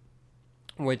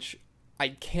 which I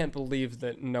can't believe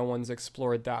that no one's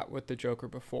explored that with the Joker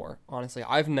before. Honestly,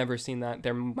 I've never seen that.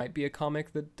 There might be a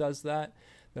comic that does that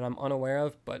I'm unaware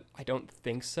of, but I don't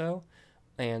think so.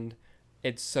 And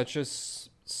it's such a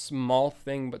small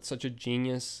thing, but such a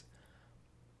genius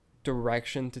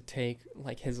direction to take,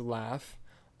 like his laugh.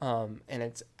 And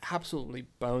it's absolutely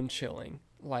bone chilling.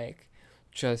 Like,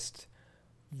 just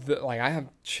like I have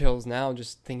chills now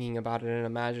just thinking about it and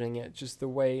imagining it. Just the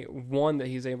way that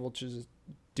he's able to just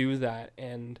do that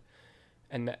and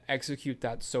execute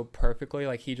that so perfectly.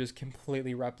 Like he just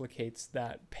completely replicates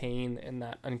that pain and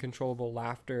that uncontrollable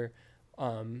laughter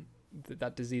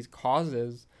that disease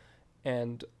causes,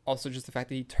 and also just the fact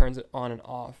that he turns it on and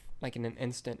off like in an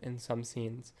instant in some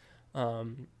scenes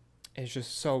is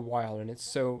just so wild, and it's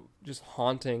so just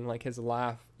haunting. Like his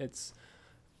laugh, it's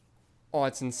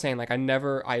insane. Like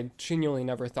I genuinely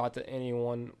never thought that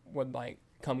anyone would like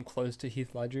come close to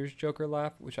Heath Ledger's Joker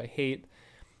laugh, which I hate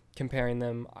comparing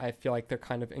them. I feel like they're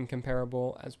kind of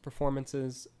incomparable as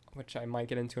performances, which I might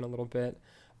get into in a little bit.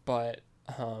 But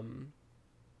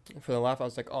for the laugh, I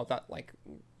was like, oh, that like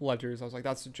Ledger's, I was like,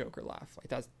 that's the Joker laugh. Like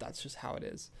that's just how it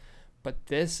is. But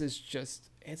this is just,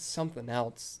 it's something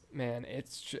else, man.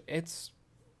 It's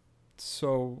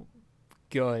so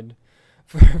good,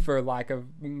 for lack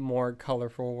of more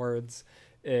colorful words.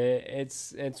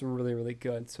 It's really, really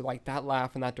good. So like that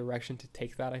laugh and that direction to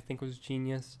take that, I think was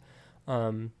genius.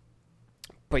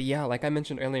 But yeah, like I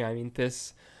mentioned earlier, I mean,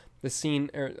 this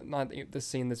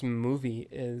movie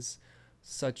is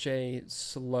such a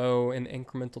slow and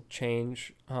incremental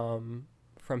change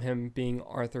from him being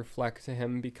Arthur Fleck to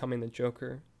him becoming the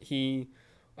Joker. The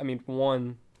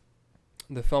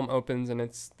film opens and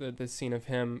it's the scene of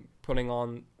him putting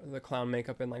on the clown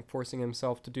makeup and like forcing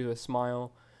himself to do the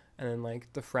smile and then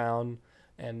like the frown,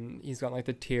 and he's got like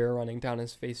the tear running down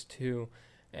his face too.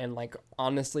 And like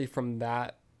honestly, from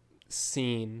that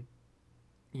scene,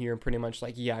 you're pretty much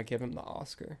like, yeah, give him the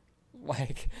Oscar.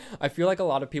 Like I feel like a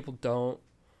lot of people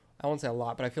I won't say a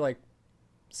lot, but I feel like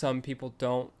some people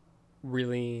don't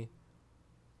really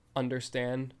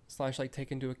understand / like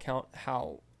take into account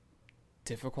how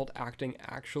difficult acting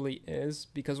actually is,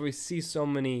 because we see so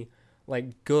many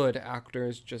like good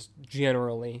actors just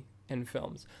generally in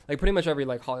films. Like pretty much every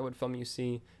like Hollywood film you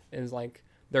see is like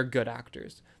they're good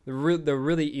actors. The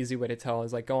really easy way to tell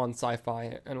is like go on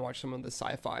Sci-Fi and watch some of the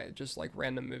sci-fi just like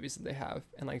random movies that they have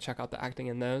and like check out the acting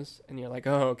in those, and you're like,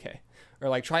 oh, okay. Or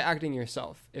like try acting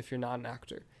yourself if you're not an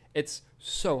actor. It's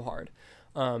so hard.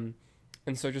 And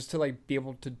so just to like be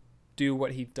able to do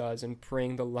what he does and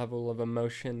bring the level of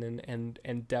emotion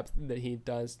and depth that he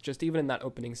does, just even in that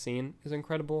opening scene, is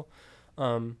incredible.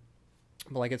 But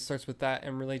like it starts with that,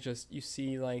 and really just you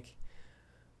see like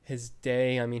his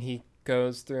day. I mean, he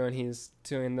goes through and he's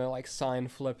doing the like sign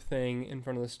flip thing in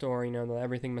front of the store, you know, that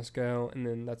everything must go, and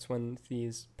then that's when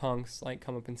these punks like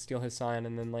come up and steal his sign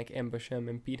and then like ambush him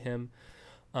and beat him.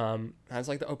 That's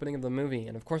like the opening of the movie,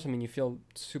 and of course, I mean, you feel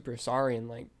super sorry and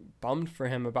like bummed for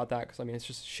him about that, because I mean, it's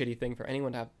just a shitty thing for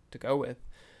anyone to have to go with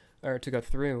or to go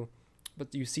through.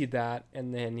 But you see that,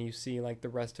 and then you see like the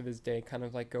rest of his day kind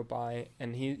of like go by,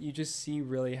 and you just see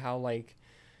really how like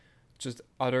just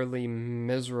utterly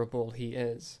miserable he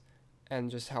is, and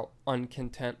just how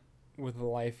uncontent with the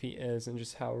life he is, and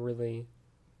just how really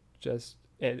just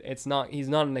he's not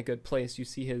in a good place. You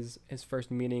see his first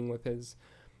meeting with his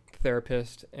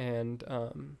therapist, and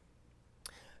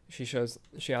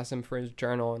she asks him for his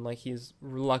journal, and like he's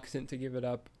reluctant to give it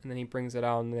up, and then he brings it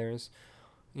out, and there's,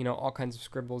 all kinds of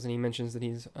scribbles, and he mentions that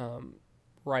he's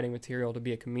writing material to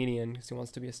be a comedian because he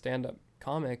wants to be a stand-up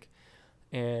comic.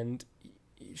 And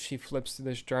she flips through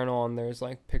this journal, and there's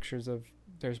like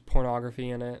there's pornography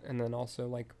in it, and then also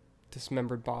like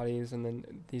dismembered bodies, and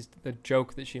then the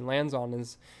joke that she lands on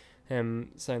is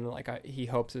him saying that like he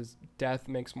hopes his death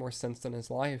makes more sense than his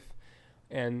life,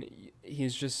 and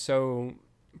he's just so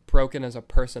broken as a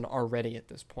person already at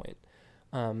this point.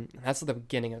 That's the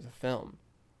beginning of the film,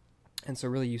 and so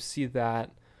really you see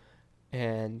that,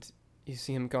 and you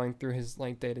see him going through his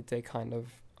like day-to-day kind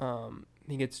of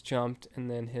he gets jumped, and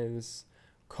then his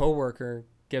coworker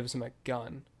gives him a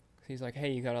gun. He's like,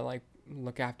 hey, you gotta like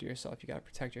look after yourself, you gotta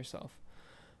protect yourself.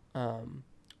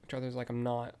 Which Arthur's like,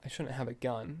 I shouldn't have a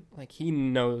gun. Like, he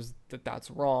knows that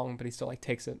that's wrong, but he still like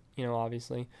takes it,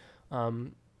 obviously.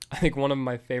 I think one of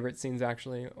my favorite scenes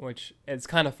actually, which it's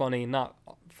kind of funny, not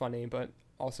funny, but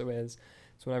also is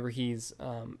whenever he's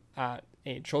at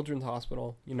a children's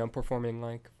hospital, performing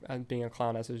like as being a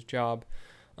clown as his job,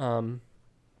 and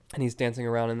he's dancing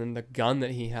around, and then the gun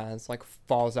that he has like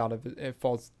falls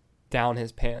down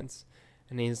his pants,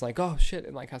 and he's like, oh shit,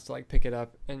 and like has to like pick it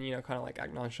up and kind of like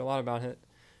act nonchalant about it,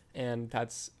 and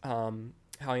that's how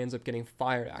he ends up getting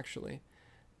fired actually.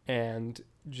 And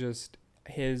just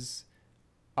his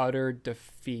utter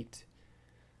defeat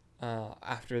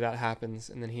after that happens,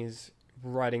 and then he's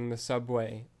riding the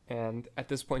subway, and at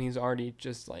this point he's already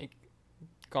just like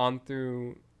gone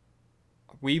through,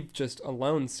 we've just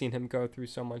alone seen him go through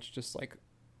so much just like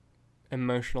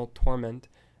emotional torment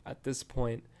at this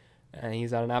point, and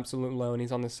he's at an absolute low, and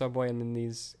he's on the subway, and then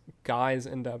these guys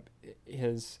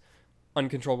his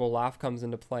uncontrollable laugh comes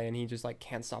into play, and he just like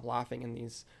can't stop laughing, and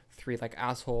these three like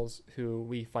assholes who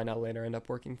we find out later end up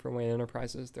working for Wayne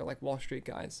Enterprises, they're like Wall Street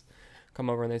guys, come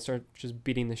over and they start just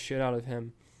beating the shit out of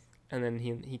him, and then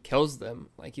he kills them.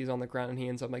 Like, he's on the ground, and he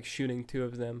ends up like shooting two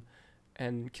of them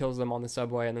and kills them on the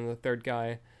subway, and then the third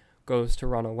guy goes to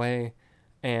run away.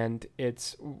 And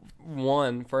it's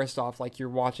first off, like, you're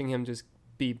watching him just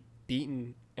be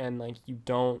beaten, and like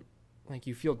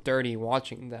you feel dirty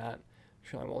watching that.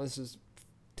 You're like, well, this is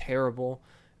terrible.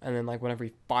 And then like whenever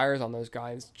he fires on those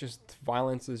guys, just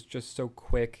violence is just so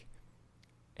quick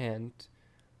and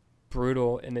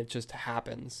brutal, and it just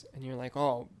happens, and you're like,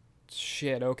 oh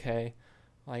shit, okay,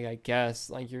 like I guess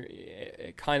like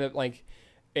it kind of like,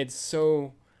 it's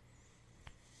so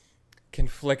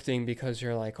conflicting because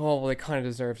you're like, oh well, they kind of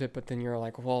deserved it, but then you're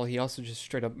like, well, he also just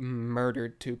straight up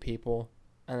murdered two people,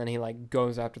 and then he like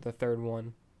goes after the third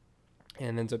one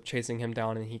and ends up chasing him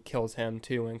down, and he kills him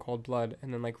too in cold blood,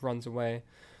 and then like runs away.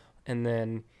 And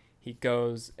then he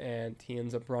goes and he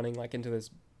ends up running like into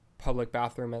this public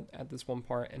bathroom at this one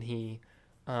part, and he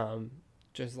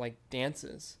just like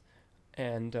dances,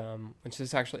 and which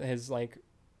is actually his like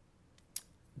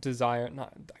desire,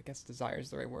 not, I guess desire is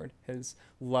the right word, his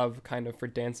love kind of for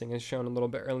dancing is shown a little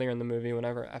bit earlier in the movie.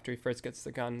 Whenever after he first gets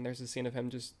the gun, there's a scene of him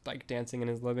just like dancing in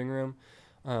his living room,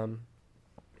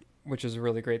 which is a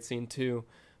really great scene too.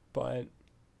 But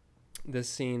this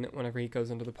scene, whenever he goes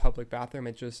into the public bathroom,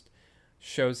 it just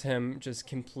shows him just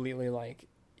completely like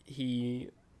he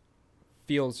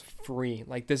feels free.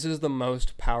 Like, this is the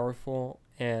most powerful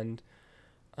and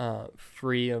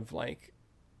free of like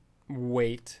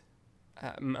weight,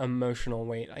 emotional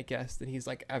weight, I guess, that he's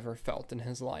like ever felt in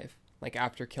his life, like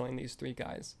after killing these three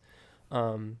guys.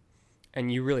 And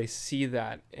you really see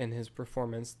that in his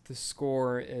performance. The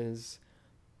score is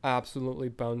absolutely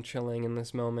bone chilling in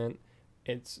this moment.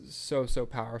 It's so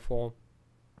powerful,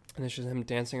 and it's just him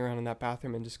dancing around in that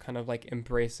bathroom and just kind of like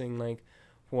embracing like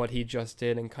what he just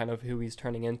did and kind of who he's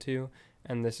turning into.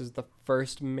 And this is the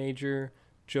first major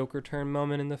Joker turn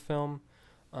moment in the film.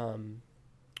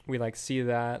 We like see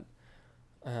that,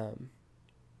 and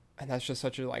that's just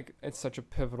such a like, it's such a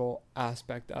pivotal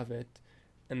aspect of it.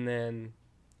 And then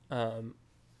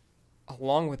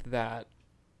along with that,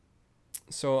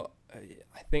 so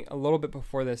I think a little bit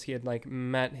before this, he had like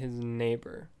met his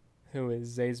neighbor, who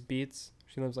is Zazie Beetz.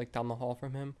 She lives like down the hall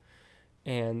from him,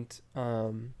 and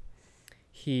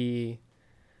he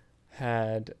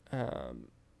had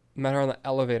met her on the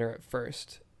elevator at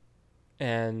first,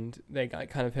 and they got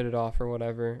kind of hit it off or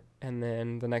whatever. And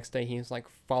then the next day, he's like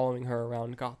following her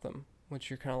around Gotham, which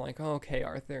you're kind of like, oh, okay,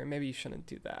 Arthur, maybe you shouldn't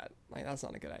do that. Like, that's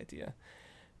not a good idea.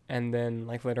 And then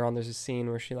like later on, there's a scene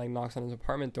where she like knocks on his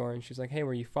apartment door, and she's like, hey,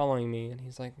 were you following me? And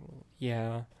he's like, well,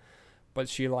 yeah. But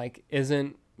she like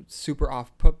isn't super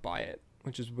off put by it,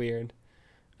 which is weird.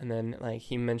 And then like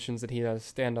he mentions that he does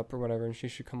stand up or whatever, and she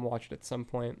should come watch it at some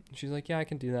point. And she's like, yeah, I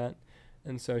can do that.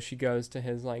 And so she goes to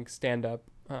his like stand up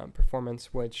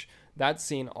performance, which that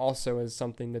scene also is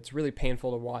something that's really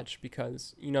painful to watch,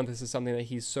 because this is something that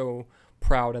he's so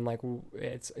proud, and like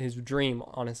it's his dream,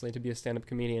 honestly, to be a stand-up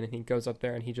comedian, and he goes up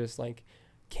there and he just like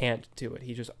can't do it.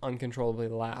 He just uncontrollably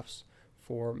laughs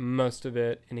for most of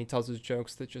it, and he tells his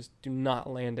jokes that just do not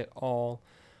land at all.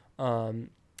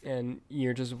 And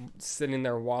you're just sitting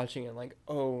there watching it like,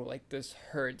 oh, like this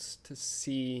hurts to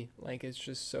see. Like, it's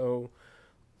just so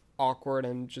awkward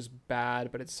and just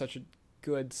bad, but it's such a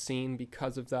good scene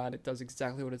because of that. It does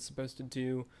exactly what it's supposed to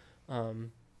do.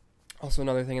 Also,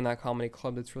 another thing in that comedy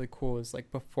club that's really cool is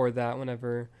like before that,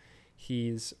 whenever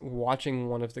he's watching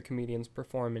one of the comedians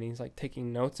perform and he's like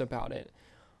taking notes about it,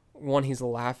 one, he's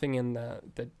laughing in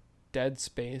the dead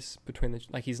space between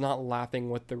like he's not laughing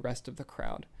with the rest of the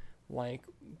crowd. Like,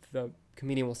 the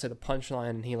comedian will say the punchline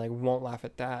and he like won't laugh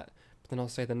at that, but then he'll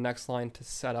say the next line to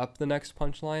set up the next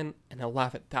punchline and he'll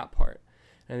laugh at that part.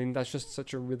 And I think that's just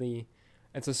such a really,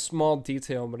 it's a small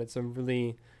detail, but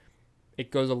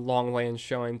it goes a long way in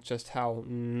showing just how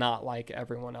not like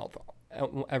everyone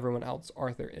else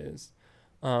Arthur is.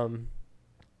 And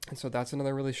so that's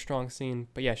another really strong scene.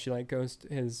 But yeah, she like goes to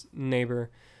his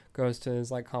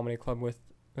like comedy club with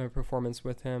a performance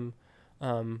with him.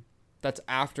 That's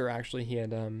after actually he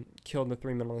had killed the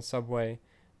three men on the subway,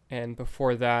 and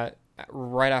before that,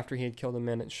 right after he had killed them,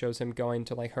 it shows him going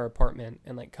to like her apartment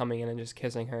and like coming in and just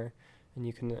kissing her, and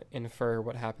you can infer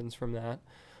what happens from that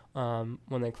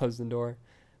when they close the door.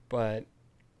 But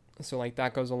so like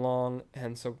that goes along,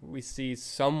 and so we see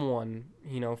someone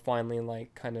finally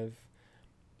like kind of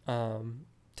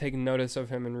take notice of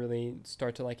him and really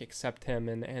start to like accept him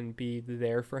and be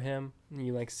there for him. And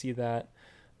you like see that.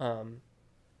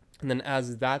 And then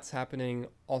as that's happening,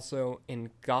 also in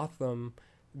Gotham,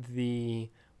 the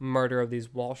murder of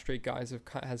these Wall Street guys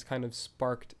has kind of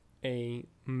sparked a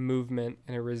movement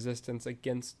and a resistance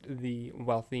against the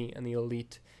wealthy and the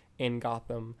elite in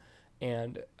Gotham.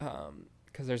 And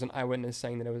because there's an eyewitness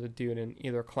saying that it was a dude in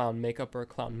either clown makeup or a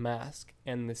clown mask,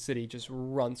 and the city just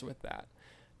runs with that.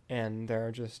 And there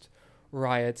are just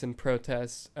riots and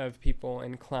protests of people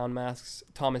in clown masks.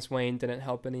 Thomas Wayne didn't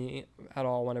help any at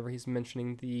all whenever he's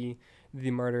mentioning the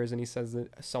murders, and he says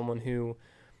that someone who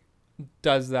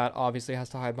does that obviously has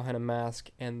to hide behind a mask,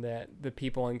 and that the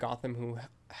people in Gotham who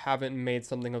haven't made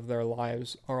something of their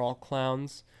lives are all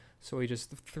clowns. So he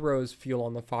just throws fuel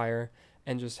on the fire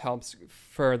and just helps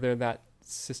further that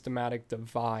systematic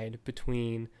divide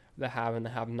between the have and the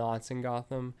have-nots in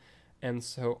Gotham. And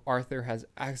so Arthur has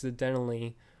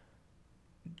accidentally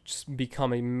just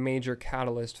become a major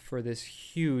catalyst for this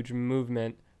huge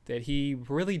movement that he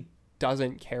really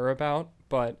doesn't care about,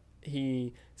 but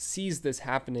he sees this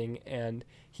happening and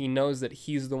he knows that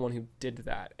he's the one who did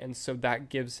that. And so that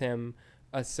gives him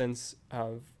a sense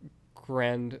of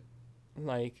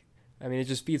it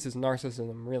just feeds his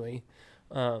narcissism, really.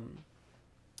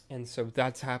 And so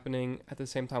that's happening at the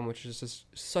same time, which is just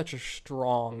such a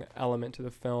strong element to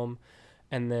the film.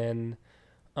 And then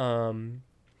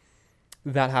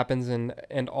that happens,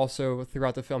 and also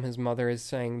throughout the film, his mother is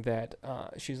saying that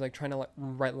she's like trying to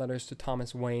write letters to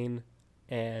Thomas Wayne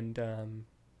and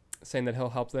saying that he'll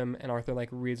help them. And Arthur like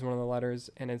reads one of the letters,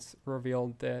 and it's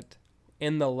revealed that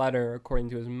in the letter, according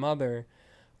to his mother,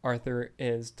 Arthur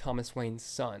is Thomas Wayne's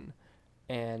son.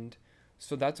 And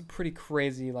so that's a pretty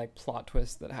crazy like plot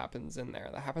twist that happens in there.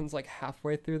 That happens like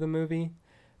halfway through the movie,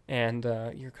 and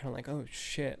you're kind of like, oh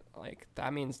shit, like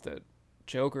that means that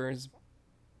Joker is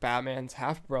Batman's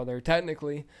half-brother,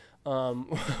 technically,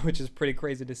 which is pretty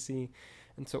crazy to see.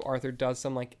 And so Arthur does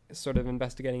some like sort of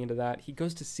investigating into that. He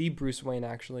goes to see Bruce Wayne,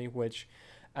 actually, which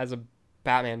as a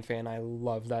Batman fan, I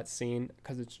love that scene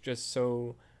because it's just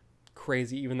so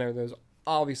crazy, even though there's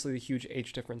obviously a huge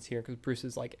age difference here because Bruce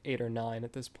is like 8 or 9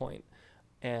 at this point,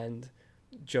 and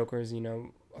Joker's,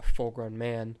 a full-grown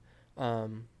man.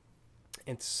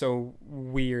 It's so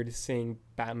weird seeing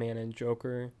Batman and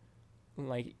Joker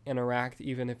like interact,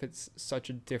 even if it's such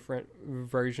a different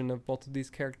version of both of these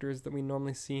characters that we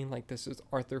normally see. Like, this is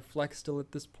Arthur Fleck still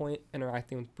at this point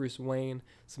interacting with Bruce Wayne.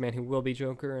 It's a man who will be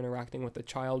Joker interacting with a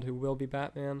child who will be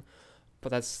Batman.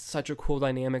 But that's such a cool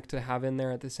dynamic to have in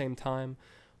there at the same time.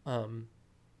 So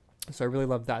I really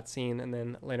love that scene. And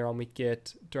then later on we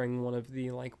get, during one of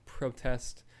the like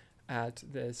protests at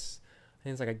this, I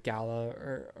think it's like a gala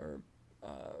or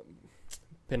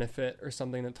benefit or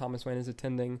something that Thomas Wayne is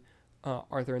attending,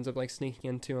 Arthur ends up like sneaking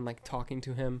into and like talking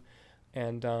to him.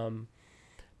 And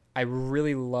I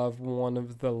really love one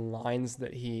of the lines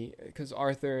that because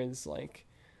Arthur is like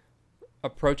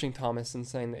approaching Thomas and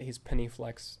saying that he's Penny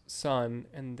Fleck's son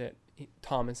and that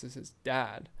Thomas is his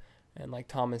dad. And like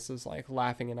Thomas is like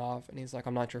laughing it off, and he's like,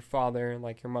 I'm not your father,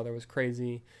 like your mother was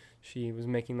crazy, she was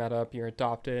making that up, you're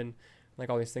adopted, like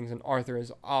all these things. And Arthur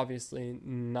is obviously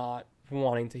not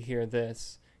wanting to hear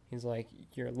this. He's like,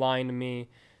 you're lying to me.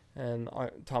 And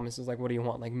Thomas is like, what do you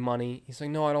want, like money? He's like,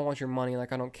 no, I don't want your money,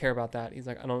 like I don't care about that. He's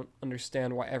like, I don't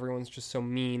understand why everyone's just so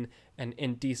mean and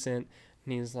indecent.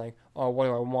 And he's like, oh, what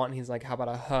do I want? And he's like, how about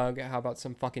a hug? How about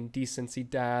some fucking decency,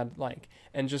 dad? Like,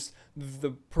 and just the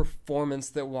performance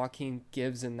that Joaquin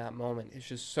gives in that moment is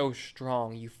just so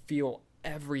strong. You feel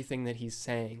everything that he's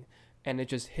saying, and it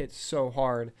just hits so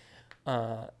hard.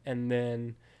 And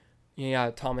then,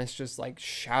 yeah, Thomas just like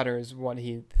shatters what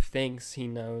he thinks he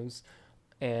knows,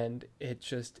 and it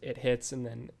hits, and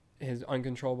then his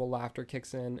uncontrollable laughter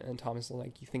kicks in, and Thomas is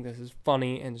like, you think this is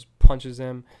funny, and just punches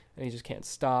him, and he just can't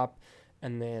stop.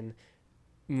 And then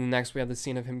next we have the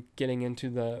scene of him getting into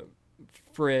the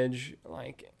fridge,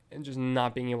 like, and just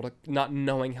not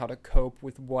knowing how to cope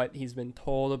with what he's been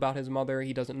told about his mother.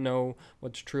 He doesn't know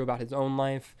what's true about his own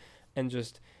life, and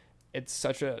just, it's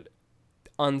such a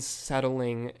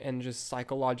unsettling and just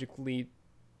psychologically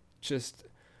just,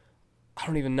 I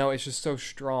don't even know, it's just so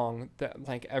strong that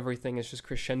like everything is just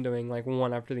crescendoing like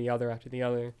one after the other.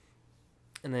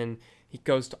 And then he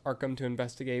goes to Arkham to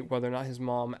investigate whether or not his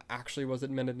mom actually was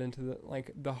admitted into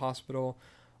the hospital,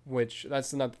 which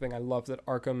that's another thing I love, that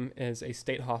Arkham is a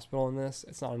state hospital in this.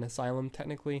 It's not an asylum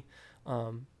technically.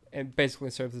 It basically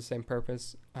serves the same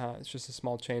purpose. It's just a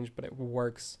small change, but it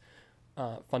works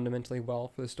fundamentally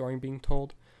well for the story being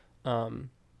told. And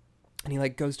he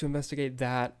like goes to investigate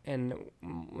that, and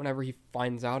whenever he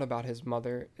finds out about his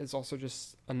mother, it's also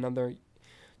just another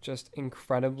just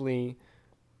incredibly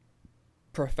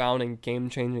profound and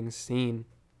game-changing scene.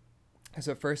 Because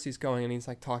at first he's going and he's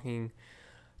like talking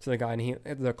to the guy, and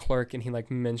the clerk, and he like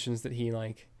mentions that he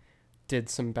like did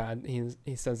some bad,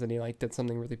 he says that he like did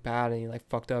something really bad and he like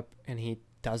fucked up, and he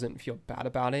doesn't feel bad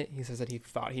about it. He says that he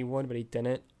thought he would, but he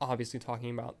didn't, obviously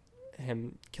talking about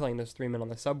him killing those 3 men on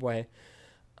the subway.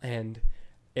 And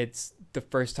it's the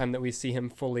first time that we see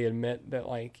him fully admit that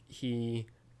like he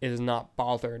is not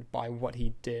bothered by what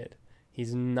he did.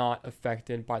 He's not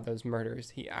affected by those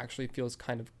murders. He actually feels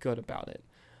kind of good about it.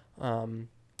 And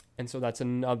so that's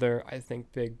another, I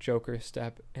think, big Joker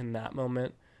step in that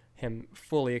moment. Him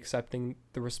fully accepting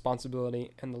the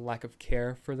responsibility and the lack of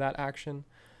care for that action.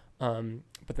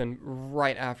 But then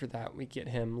right after that, we get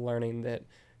him learning that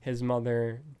his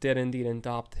mother did indeed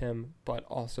adopt him, but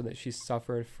also that she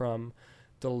suffered from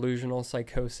delusional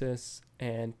psychosis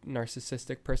and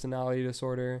narcissistic personality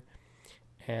disorder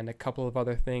and a couple of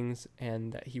other things,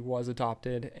 and that he was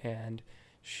adopted, and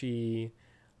she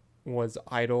was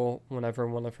idle whenever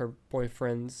one of her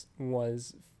boyfriends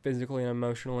was physically and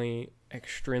emotionally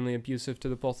extremely abusive to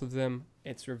the both of them.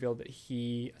 It's revealed that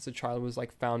he, as a child, was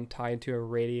like found tied to a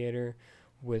radiator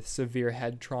with severe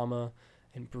head trauma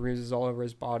and bruises all over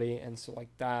his body. And so like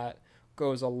that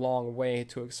goes a long way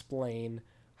to explain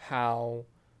how,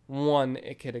 one,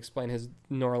 it could explain his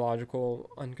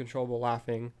neurological uncontrollable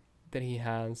laughing that he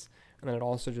has, and then it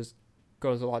also just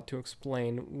goes a lot to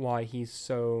explain why he's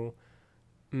so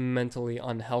mentally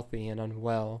unhealthy and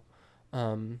unwell.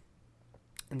 And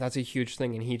that's a huge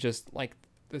thing. And he just, like,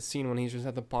 the scene when he's just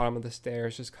at the bottom of the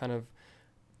stairs, just kind of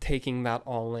taking that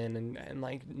all in, and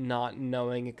like not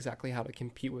knowing exactly how to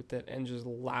compete with it, and just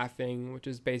laughing, which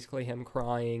is basically him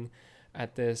crying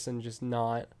at this, and just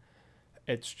not,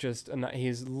 it's just, and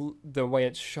he's, the way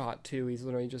it's shot too, he's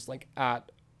literally just like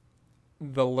at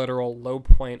the literal low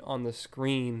point on the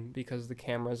screen because the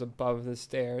camera's above the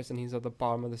stairs and he's at the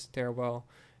bottom of the stairwell.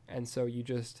 And so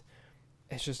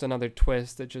it's just another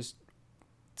twist that just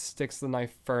sticks the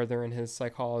knife further in his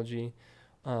psychology.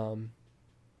 And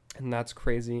that's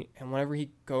crazy. And whenever he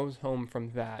goes home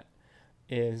from that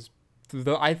is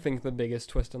I think the biggest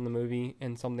twist in the movie,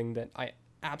 and something that I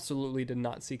absolutely did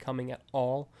not see coming at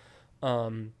all.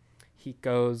 He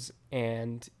goes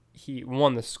and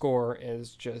the score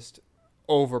is just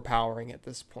overpowering at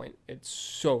this point. It's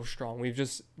so strong. We've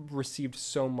just received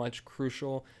so much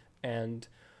crucial and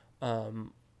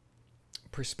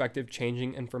perspective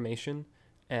changing information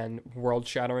and world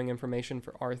shattering information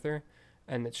for Arthur,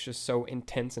 and it's just so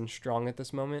intense and strong at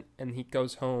this moment. And he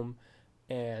goes home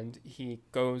and he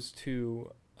goes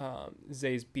to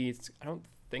Zazie Beetz. I don't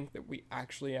think that we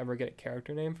actually ever get a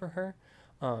character name for her.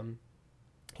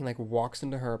 He like walks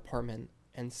into her apartment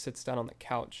and sits down on the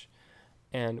couch,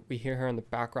 and we hear her in the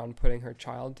background putting her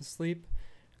child to sleep.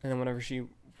 And then whenever she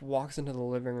walks into the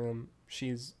living room,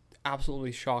 she's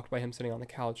absolutely shocked by him sitting on the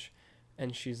couch.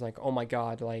 And she's like, oh my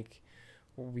God, like,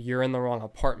 you're in the wrong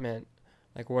apartment.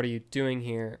 Like, what are you doing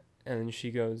here? And then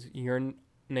she goes, you're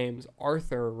name's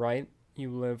Arthur, right? You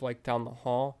live like down the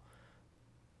hall.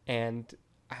 And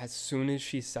as soon as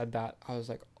she said that, I was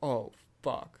like, oh,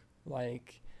 fuck.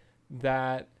 Like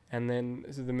that. And then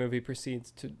so the movie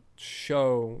proceeds to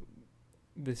show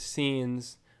the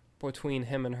scenes between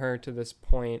him and her to this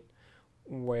point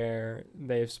where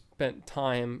they've spent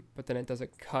time, but then it does a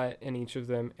cut in each of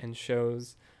them and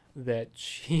shows that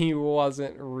she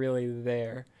wasn't really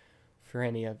there for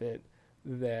any of it,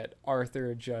 that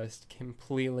Arthur just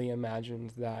completely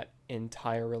imagined that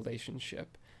entire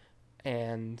relationship.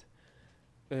 And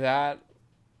that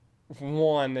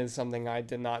one is something I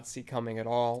did not see coming at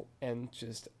all and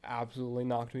just absolutely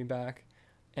knocked me back.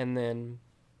 And then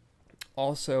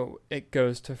also it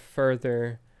goes to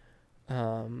further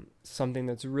something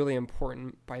that's really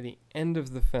important by the end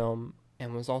of the film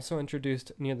and was also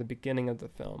introduced near the beginning of the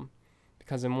film,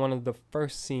 because in one of the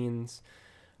first scenes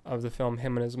of the film,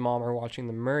 him and his mom are watching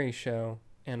the Murray Show,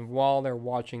 and while they're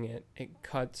watching it,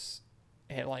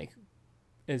 it like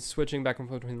is switching back and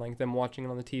forth between like them watching it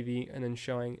on the TV and then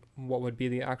showing what would be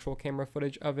the actual camera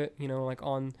footage of it, like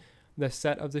on the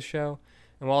set of the show.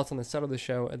 And while it's on the set of the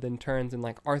show, it then turns and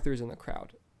like Arthur's in the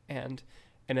crowd, and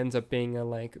it ends up being a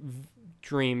like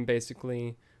dream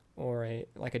basically, or a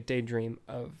daydream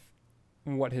of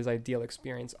what his ideal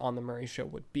experience on the Murray Show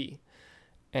would be.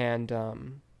 And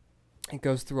it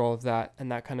goes through all of that,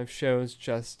 and that kind of shows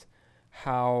just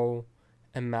how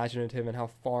imaginative and how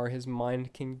far his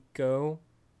mind can go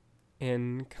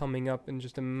in coming up and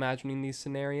just imagining these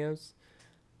scenarios.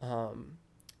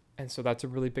 And so that's a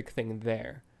really big thing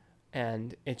there.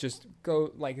 And it just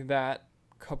go like that,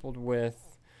 coupled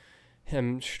with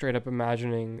him straight up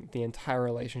imagining the entire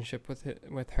relationship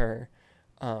with her,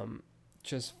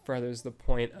 just furthers the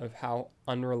point of how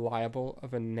unreliable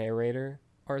of a narrator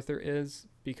Arthur is,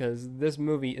 because this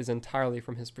movie is entirely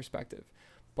from his perspective.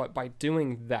 But by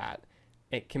doing that,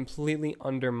 it completely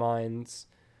undermines,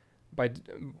 what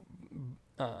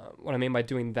I mean by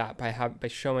doing that, by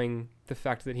showing the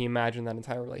fact that he imagined that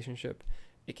entire relationship,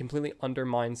 it completely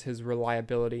undermines his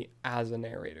reliability as a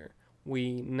narrator.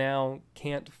 We now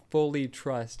can't fully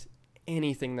trust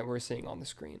anything that we're seeing on the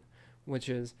screen, which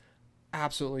is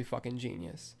absolutely fucking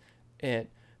genius.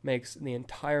 It makes the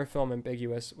entire film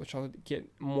ambiguous, which I'll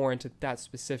get more into that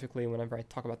specifically whenever I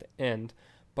talk about the end,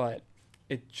 but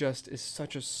it just is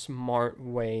such a smart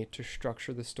way to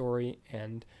structure the story,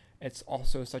 and it's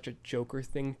also such a Joker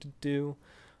thing to do.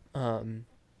 And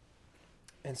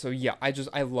so yeah,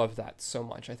 I love that so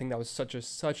much. I think that was such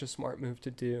a smart move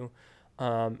to do.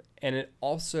 And it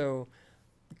also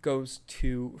goes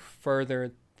to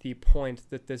further the point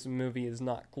that this movie is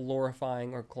not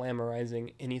glorifying or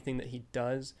glamorizing anything that he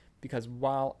does, because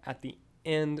while at the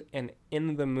end and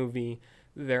in the movie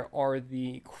there are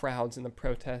the crowds and the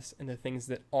protests and the things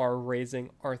that are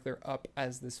raising Arthur up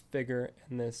as this figure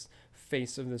and this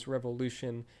face of this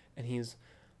revolution, and he's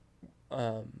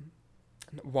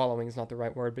wallowing is not the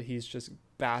right word, but he's just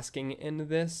basking in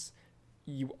this,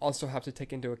 you also have to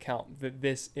take into account that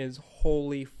this is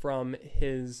wholly from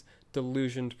his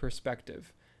delusioned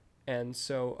perspective. And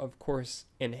so, of course,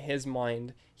 in his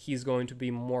mind, he's going to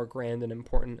be more grand and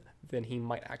important than he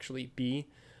might actually be.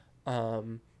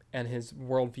 And his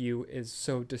worldview is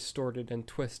so distorted and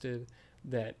twisted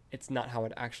that it's not how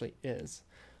it actually is.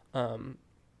 And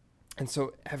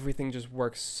so everything just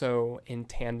works so in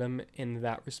tandem in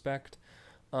that respect.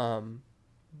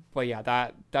 But yeah,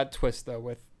 that twist, though,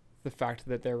 with the fact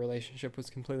that their relationship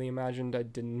was completely imagined, I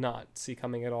did not see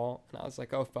coming at all. And I was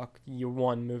like, oh, fuck, you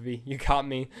won, movie. You got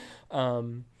me.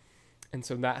 And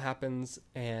so that happens.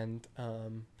 And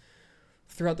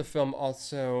throughout the film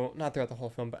also, not throughout the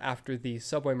whole film, but after the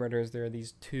subway murders, there are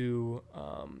these two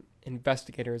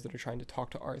investigators that are trying to talk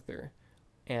to Arthur.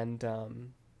 And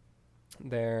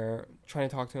they're trying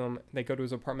to talk to him. They go to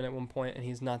his apartment at one point, and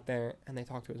he's not there. And they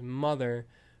talk to his mother.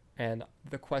 And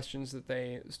the questions that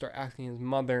they start asking his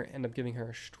mother end up giving her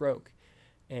a stroke,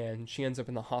 and she ends up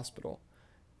in the hospital.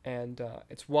 And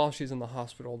it's while she's in the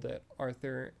hospital that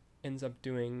Arthur ends up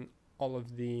doing all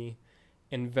of the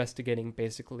investigating,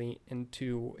 basically,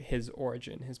 into his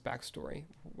origin, his backstory,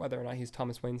 whether or not he's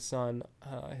Thomas Wayne's son,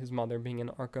 his mother being in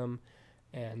Arkham,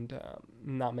 and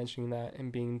not mentioning that,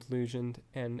 and being delusioned,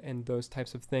 and those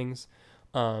types of things.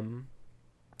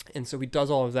 And so he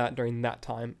does all of that during that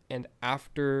time. And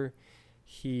after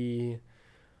he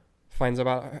finds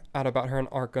out about her in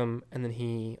Arkham, and then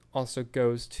he also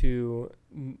goes to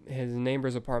his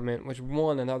neighbor's apartment, which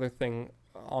another thing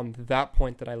on that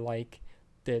point that I like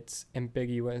that's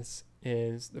ambiguous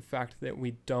is the fact that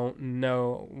we don't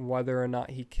know whether or not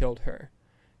he killed her.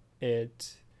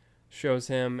 It shows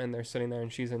him, and they're sitting there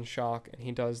and she's in shock, and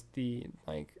he does he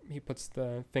puts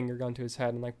the finger gun to his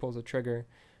head and like pulls the trigger,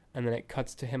 and then it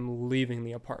cuts to him leaving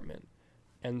the apartment.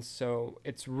 And so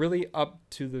it's really up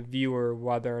to the viewer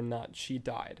whether or not she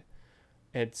died.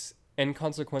 It's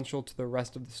inconsequential to the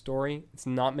rest of the story. It's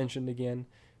not mentioned again.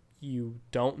 You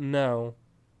don't know.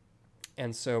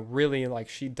 And so really, like,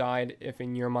 she died if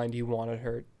in your mind you wanted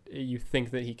her, you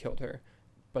think that he killed her.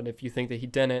 But if you think that he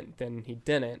didn't, then he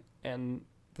didn't. And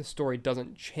the story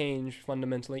doesn't change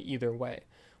fundamentally either way,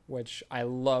 which I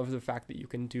love the fact that you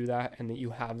can do that and that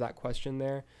you have that question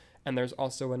there. And there's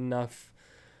also enough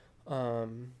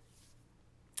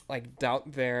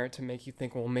doubt there to make you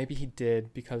think, well, maybe he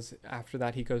did, because after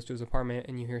that he goes to his apartment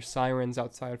and you hear sirens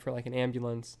outside for like an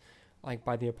ambulance like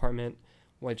by the apartment,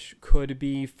 which could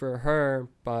be for her,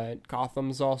 but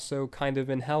Gotham's also kind of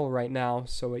in hell right now,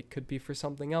 so it could be for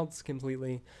something else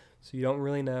completely, so you don't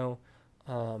really know.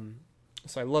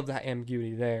 So I love that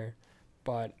ambiguity there.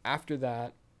 But after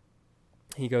that,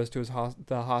 he goes to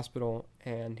the hospital,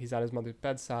 and he's at his mother's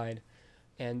bedside,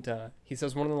 and he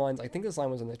says one of the lines, I think this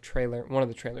line was in the trailer, one of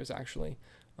the trailers actually.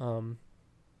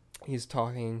 He's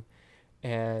talking,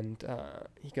 and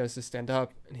he goes to stand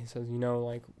up, and he says,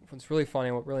 like, what's really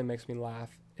funny, what really makes me laugh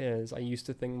is I used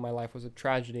to think my life was a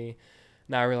tragedy.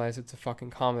 Now I realize it's a fucking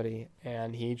comedy.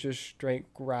 And he just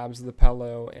straight grabs the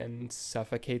pillow and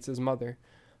suffocates his mother.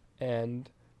 And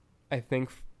I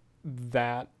think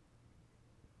that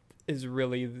is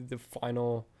really the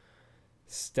final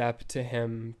step to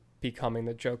him becoming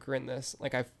the Joker in this.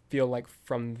 Like, I feel like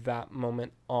from that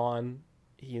moment on,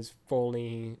 he's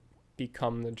fully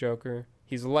become the Joker.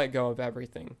 He's let go of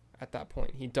everything at that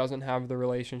point. He doesn't have the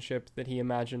relationship that he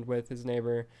imagined with his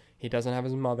neighbor. He doesn't have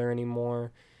his mother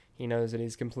anymore. He knows that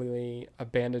he's completely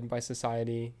abandoned by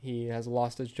society. He has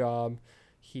lost his job.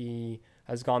 He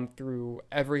has gone through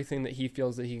everything that he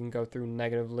feels that he can go through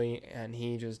negatively, and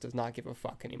he just does not give a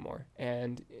fuck anymore.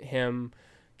 And him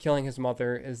killing his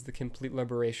mother is the complete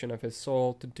liberation of his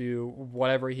soul to do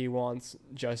whatever he wants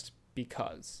just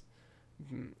because.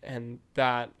 And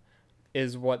that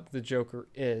is what the Joker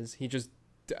is. He just,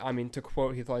 to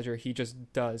quote Heath Ledger, he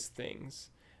just does things.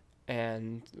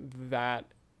 And that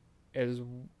is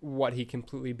what he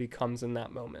completely becomes in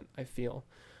that moment, I feel.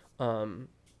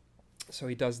 So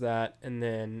he does that, and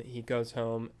then he goes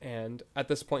home, and at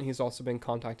this point he's also been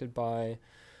contacted by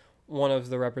one of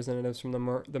the representatives from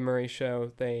the Murray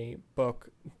Show. They book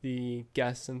the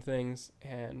guests and things,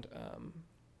 and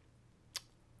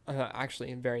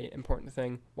actually a very important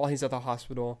thing, while he's at the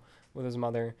hospital with his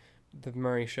mother, the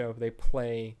Murray Show, they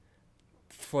play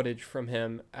footage from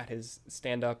him at his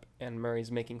stand-up, and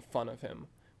Murray's making fun of him,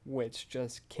 which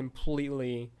just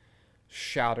completely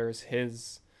shatters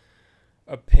his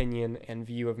opinion and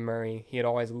view of Murray. He had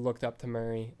always looked up to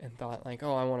Murray and thought like,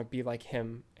 oh, I want to be like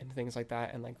him and things like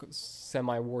that, and like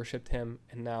semi-worshipped him,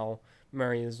 and now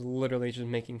Murray is literally just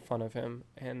making fun of him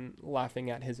and laughing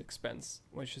at his expense,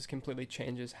 which just completely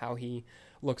changes how he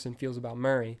looks and feels about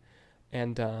Murray.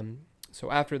 And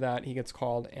so after that, he gets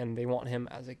called, and they want him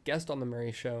as a guest on the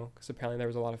Murray Show, because apparently there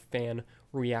was a lot of fan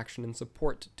reaction and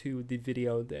support to the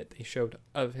video that they showed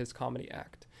of his comedy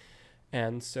act.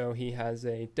 And so he has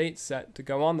a date set to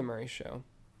go on the Murray Show.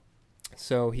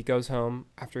 So he goes home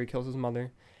after he kills his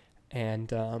mother,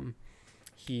 and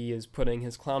he is putting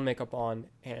his clown makeup on,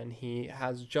 and he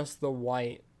has just the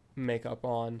white makeup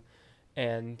on,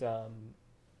 and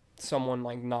someone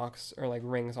like knocks or like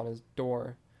rings on his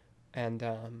door, and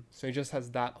so he just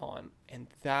has that on, and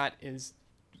that is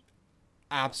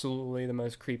absolutely the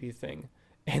most creepy thing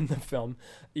in the film.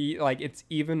 It's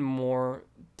even more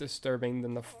disturbing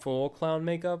than the full clown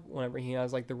makeup whenever he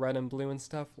has like the red and blue and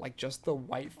stuff. Like, just the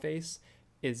white face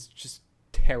is just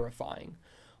terrifying.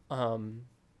 And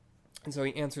so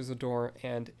he answers the door,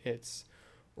 and it's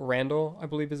Randall, I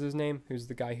believe is his name, who's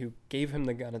the guy who gave him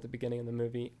the gun at the beginning of the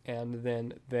movie, and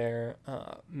then their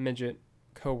midget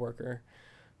co-worker,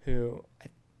 who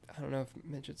I don't know if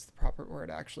midget's the proper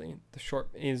word, actually.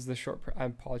 I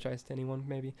apologize to anyone,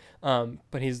 maybe.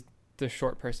 But he's the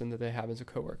short person that they have as a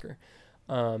coworker.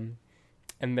 And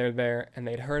they're there, and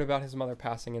they'd heard about his mother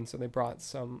passing, and so they brought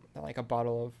a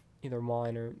bottle of either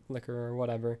wine or liquor or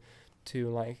whatever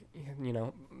to,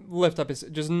 lift up his,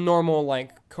 just normal,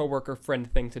 coworker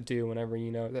friend thing to do whenever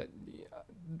you know that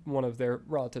one of their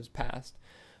relatives passed.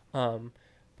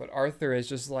 But Arthur is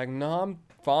just like, no, I'm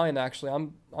fine, actually.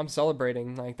 I'm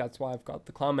celebrating. That's why I've got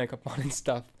the clown makeup on and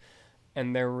stuff.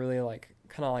 And they're really,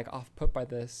 kind of off put by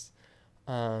this.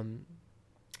 And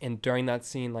during that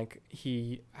scene,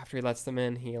 after he lets them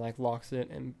in, he, locks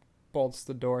it and bolts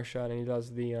the door shut, and he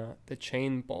does the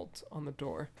chain bolt on the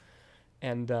door.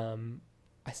 And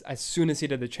as soon as he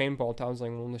did the chain bolt, I was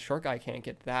like, well, the short guy can't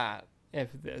get that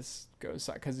if this goes,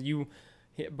 because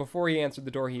before he answered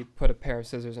the door, he put a pair of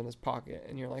scissors in his pocket,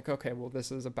 and you're like, okay, well,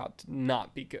 this is about to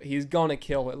not be good. He's gonna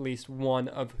kill at least one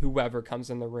of whoever comes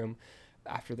in the room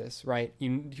after this, right?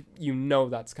 You know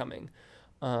that's coming.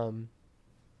 And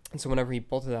so whenever he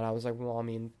bolted that, I was like, well, I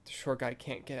mean, the short guy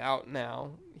can't get out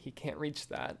now. He can't reach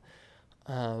that.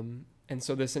 And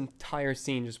so this entire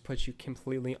scene just puts you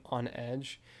completely on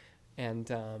edge. And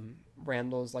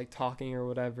Randall's like talking or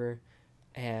whatever,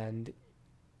 and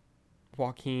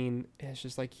Joaquin is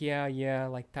just like, yeah,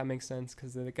 like that makes sense,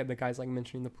 because the guy's like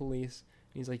mentioning the police.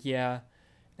 And he's like, yeah,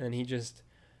 and then he just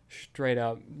straight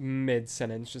up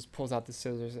mid-sentence just pulls out the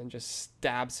scissors and just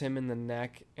stabs him in the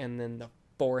neck and then the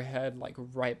forehead, like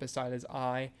right beside his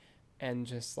eye, and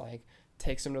just like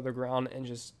takes him to the ground and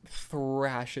just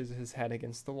thrashes his head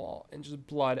against the wall, and just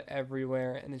blood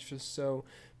everywhere, and it's just so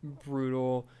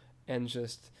brutal and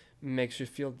just makes you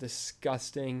feel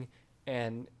disgusting,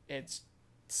 and it's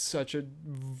such a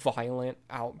violent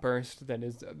outburst that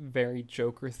is a very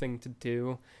Joker thing to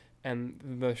do. And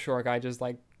the short guy just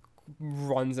like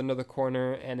runs into the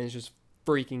corner and is just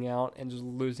freaking out and just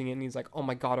losing it, and he's like, oh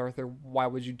my god, Arthur, why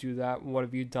would you do that? What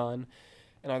have you done?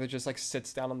 And Arthur just like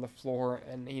sits down on the floor,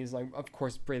 and he's like, of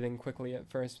course, breathing quickly at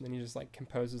first, and then he just like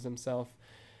composes himself,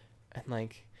 and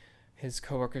like his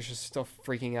coworker's just still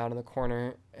freaking out in the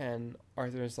corner, and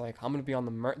Arthur's like, I'm gonna be on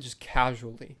the just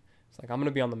casually, it's like, I'm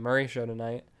gonna be on the Murray show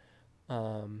tonight.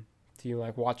 Do you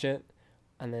like watch it?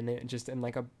 And then it just in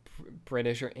like a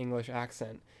British or English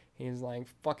accent, he's like,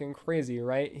 fucking crazy,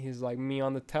 right? He's like, me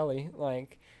on the telly,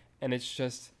 like, and it's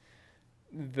just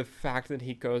the fact that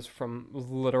he goes from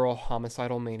literal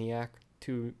homicidal maniac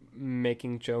to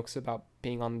making jokes about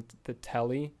being on the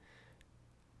telly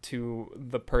to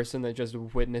the person that just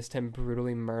witnessed him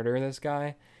brutally murder this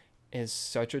guy is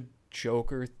such a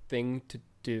Joker thing to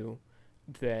do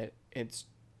that it's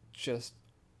just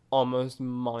almost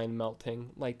mind melting.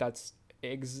 Like that's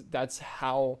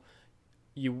how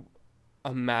you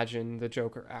imagine the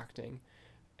Joker acting.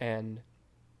 And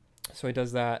so he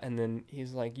does that, and then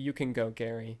he's like, you can go,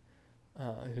 Gary,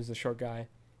 who's the short guy.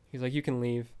 He's like, you can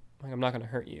leave, like, I'm not gonna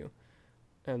hurt you.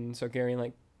 And so Gary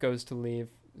like goes to leave,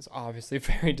 is obviously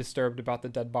very disturbed about the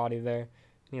dead body there, and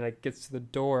he like gets to the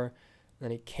door, and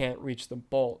then he can't reach the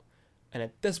bolt. And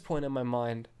at this point in my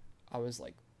mind, I was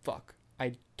like, fuck,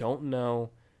 I don't know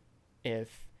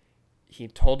if he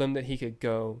told him that he could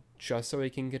go just so he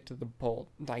can get to the bolt,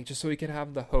 like just so he could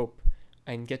have the hope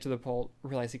and get to the bolt,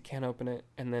 realize he can't open it,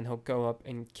 and then he'll go up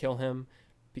and kill him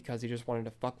because he just wanted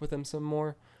to fuck with him some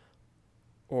more,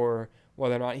 or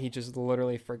whether or not he just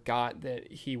literally forgot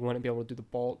that he wouldn't be able to do the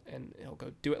bolt and he'll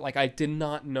go do it. Like, I did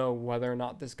not know whether or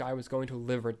not this guy was going to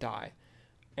live or die.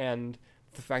 And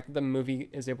the fact that the movie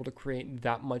is able to create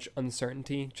that much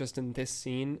uncertainty just in this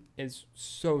scene is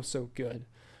so good.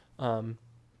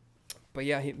 But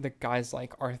yeah, the guy's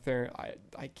like, Arthur,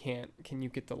 I can't, can you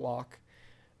get the lock?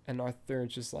 And Arthur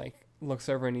just like looks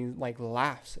over and he like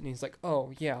laughs, and he's like,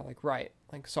 oh yeah, like, right,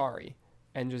 like, sorry,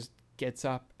 and just gets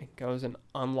up and goes and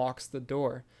unlocks the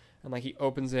door, and like he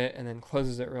opens it and then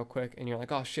closes it real quick, and you're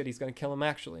like, oh shit, he's gonna kill him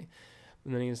actually.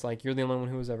 And then he's like, you're the only one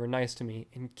who was ever nice to me,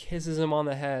 and kisses him on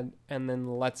the head and then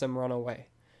lets him run away.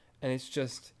 And it's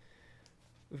just,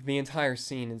 the entire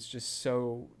scene is just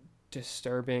so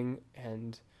disturbing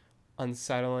and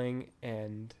unsettling,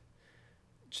 and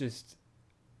just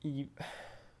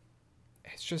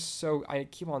it's just so, I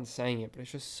keep on saying it, but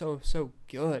it's just so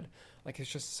good. Like,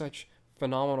 it's just such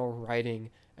phenomenal writing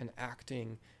and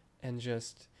acting, and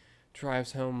just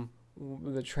drives home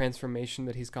the transformation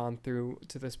that he's gone through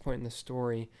to this point in the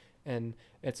story. And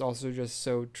it's also just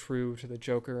so true to the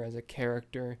Joker as a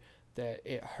character that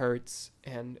it hurts,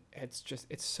 and it's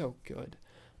so good.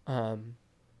 And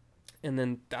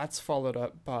then that's followed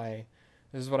up by,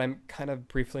 this is what I kind of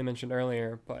briefly mentioned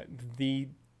earlier, but the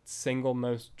single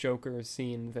most Joker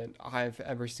scene that I've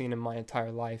ever seen in my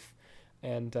entire life.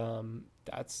 And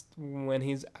that's when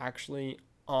he's actually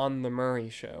on the Murray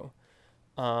show.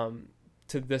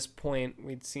 To this point,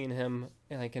 we'd seen him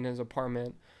like in his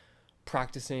apartment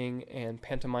practicing and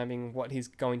pantomiming what he's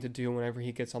going to do whenever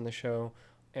he gets on the show.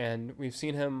 And we've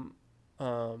seen him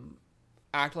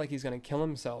act like he's going to kill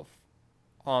himself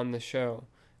on the show,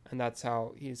 and that's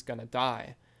how he's going to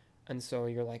die. And so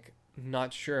you're like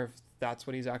not sure if that's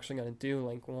what he's actually going to do.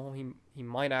 Like, well, he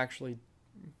might actually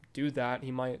do that.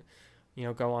 He might,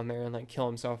 go on there and like kill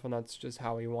himself, and that's just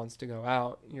how he wants to go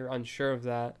out. You're unsure of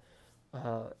that.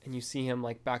 And you see him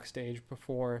like backstage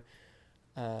before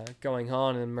going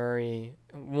on, and Murray,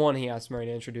 he asked Murray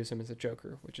to introduce him as a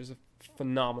Joker, which is a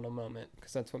phenomenal moment,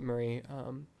 because that's what Murray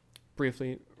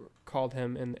briefly called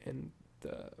him in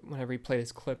the whenever he played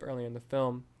his clip earlier in the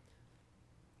film.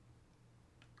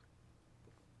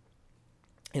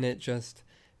 And it just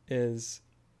is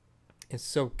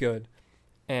so good.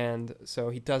 And so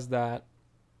he does that,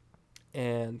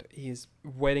 and he's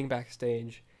waiting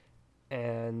backstage,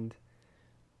 and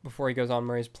before he goes on,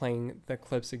 Murray's playing the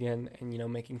clips again and,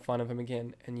 making fun of him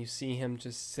again, and you see him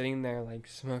just sitting there, like,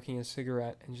 smoking a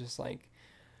cigarette and just, like,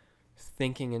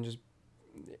 thinking, and just,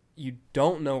 you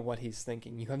don't know what he's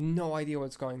thinking. You have no idea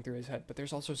what's going through his head, but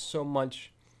there's also so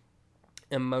much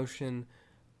emotion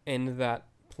in that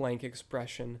blank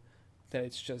expression that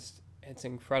it's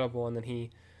incredible. And then he,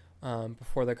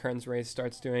 before the curtains raise,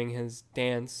 starts doing his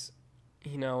dance,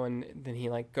 and then he,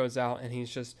 like, goes out, and he's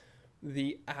just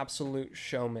the absolute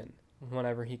showman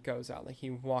whenever he goes out. Like, he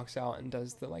walks out and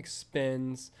does the, like,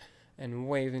 spins and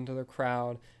waving to the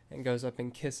crowd, and goes up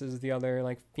and kisses the other,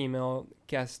 like, female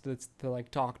guest that's the, like,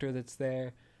 doctor that's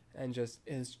there, and just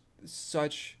is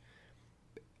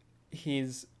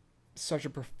he's such a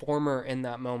performer in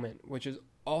that moment, which is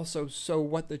also so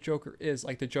what the Joker is.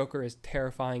 Like, the Joker is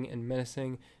terrifying and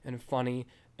menacing and funny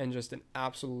and just an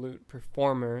absolute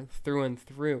performer through and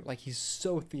through. Like, he's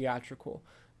so theatrical,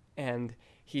 and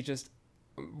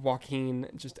Joaquin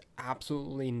just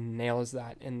absolutely nails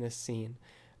that in this scene,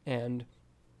 and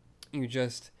you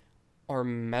just are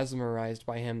mesmerized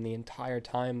by him the entire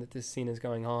time that this scene is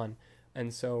going on.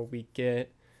 And so we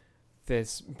get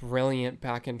this brilliant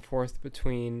back and forth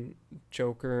between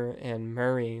Joker and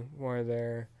Murray, where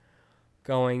they're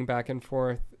going back and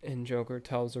forth, and Joker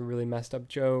tells a really messed up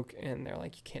joke, and they're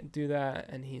like, you can't do that,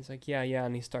 and he's like, yeah,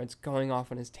 and he starts going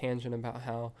off on his tangent about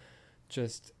how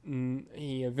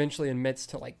he eventually admits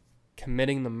to, like,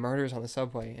 committing the murders on the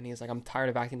subway, and he's like, I'm tired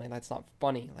of acting like that's not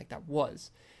funny, like that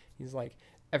was. He's like,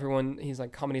 he's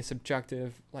like, comedy is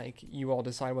subjective, like, you all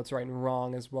decide what's right and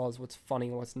wrong as well as what's funny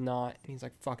and what's not. And he's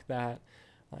like, fuck that,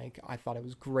 like, I thought it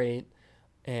was great,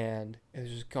 and it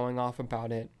was just going off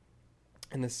about it.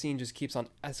 And the scene just keeps on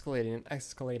escalating and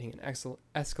escalating and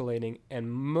escalating,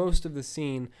 and most of the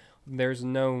scene, there's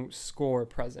no score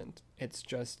present. It's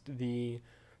just the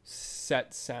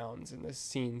set sounds and the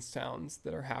scene sounds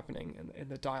that are happening in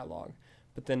the dialogue.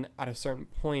 But then at a certain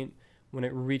point, when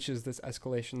it reaches this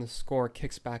escalation, the score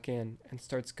kicks back in and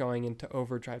starts going into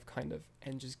overdrive, kind of,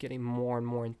 and just getting more and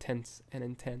more intense and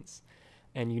intense.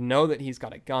 And you know that he's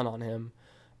got a gun on him,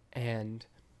 and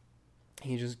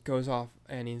he just goes off,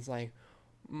 and he's like,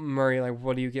 Murray, like,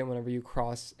 what do you get whenever you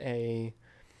cross a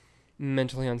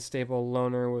mentally unstable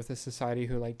loner with a society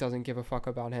who, like, doesn't give a fuck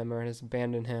about him or has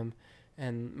abandoned him?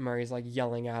 And Murray's, like,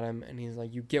 yelling at him, and he's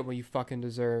like, you get what you fucking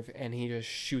deserve, and he just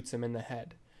shoots him in the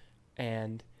head.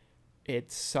 And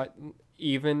it's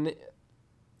even,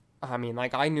 I mean,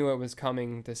 like, I knew it was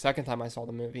coming the second time I saw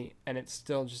the movie, and it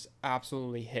still just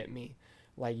absolutely hit me.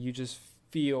 Like, you just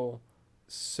feel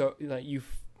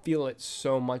it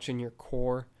so much in your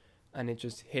core, and it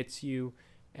just hits you,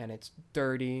 and it's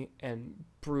dirty and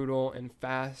brutal and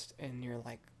fast, and you're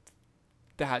like,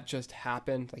 that just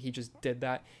happened. Like, he just did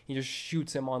that. He just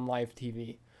shoots him on live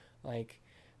TV, like,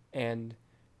 and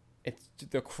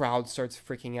the crowd starts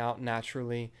freaking out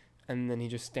naturally, and then he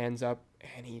just stands up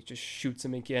and he just shoots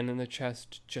him again in the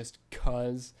chest just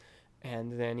cuz,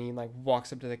 and then he, like,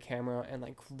 walks up to the camera and,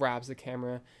 like, grabs the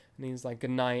camera, and he's like,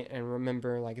 good night, and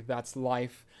remember, like, that's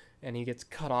life. And he gets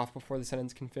cut off before the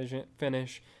sentence can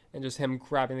finish, and just him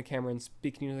grabbing the camera and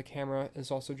speaking to the camera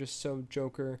is also just so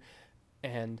Joker.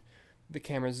 And the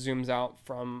camera zooms out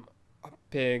from a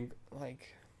big,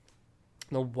 like,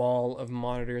 the wall of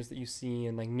monitors that you see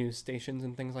in, like, news stations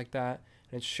and things like that,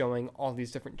 and it's showing all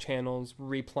these different channels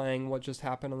replaying what just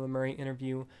happened on the Murray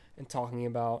interview, and talking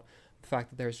about the fact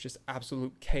that there's just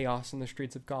absolute chaos in the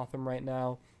streets of Gotham right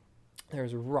now.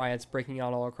 There's riots breaking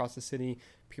out all across the city.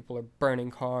 People are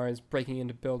burning cars, breaking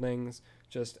into buildings,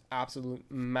 just absolute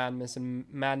madness and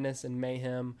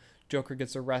mayhem. Joker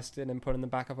gets arrested and put in the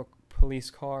back of a police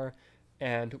car,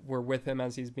 and we're with him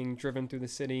as he's being driven through the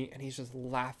city, and he's just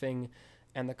laughing,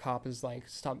 and the cop is like,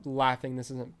 stop laughing,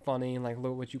 this isn't funny, like,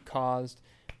 look what you caused.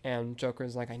 And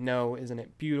Joker's like, I know, isn't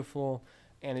it beautiful?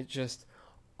 And it just,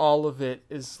 all of it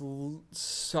is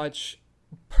such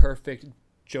perfect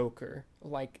Joker.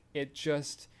 Like, it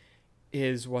just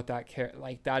is what that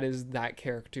that is that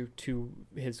character to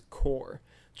his core.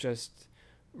 Just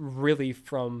really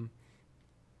from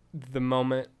the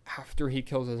moment after he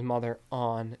kills his mother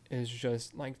on is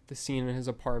just, like, the scene in his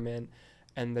apartment,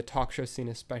 and the talk show scene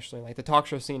especially. Like, the talk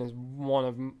show scene is one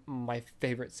of my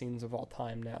favorite scenes of all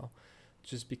time now,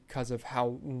 just because of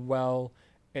how well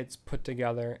it's put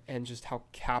together and just how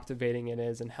captivating it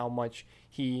is, and how much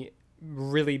he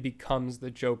really becomes the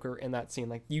Joker in that scene.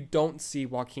 Like, you don't see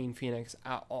Joaquin Phoenix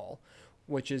at all,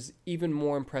 which is even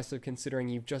more impressive considering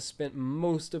you've just spent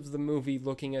most of the movie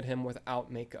looking at him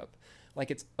without makeup. Like,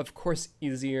 it's of course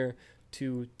easier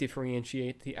to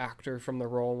differentiate the actor from the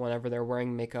role whenever they're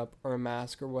wearing makeup or a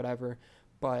mask or whatever,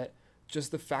 but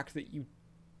just the fact that you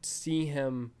see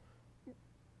him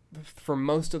for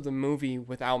most of the movie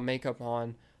without makeup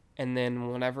on, and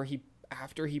then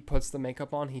after he puts the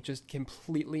makeup on, he just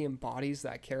completely embodies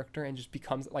that character and just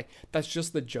becomes like, that's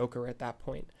just the Joker at that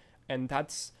point. And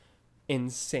that's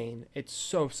insane. It's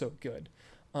so good.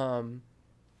 And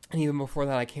even before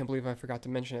that, I can't believe I forgot to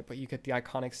mention it, but you get the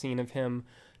iconic scene of him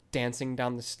dancing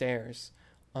down the stairs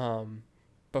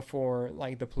before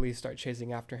like the police start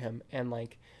chasing after him. And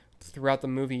like throughout the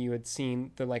movie, you had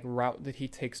seen the like route that he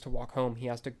takes to walk home. He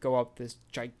has to go up this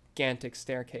gigantic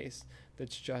staircase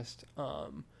that's just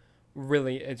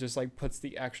really, it just like puts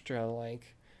the extra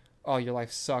like, oh, your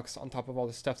life sucks on top of all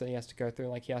the stuff that he has to go through.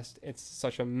 Like, it's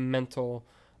such a mental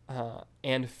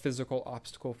and physical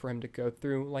obstacle for him to go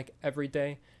through like every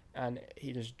day, and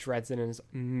he just dreads it and is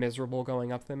miserable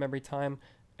going up them every time.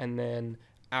 And then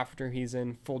after he's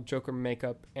in full Joker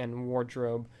makeup and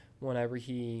wardrobe, whenever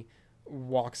he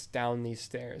walks down these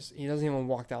stairs, he doesn't even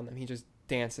walk down them, he just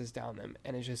dances down them,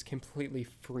 and is just completely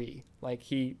free. Like,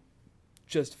 he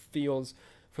just feels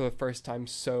for the first time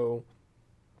so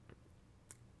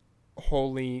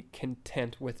wholly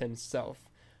content with himself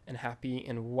and happy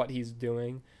in what he's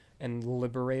doing and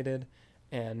liberated.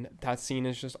 And that scene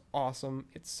is just awesome.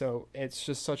 It's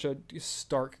just such a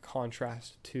stark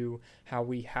contrast to how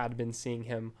we had been seeing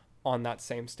him on that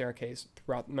same staircase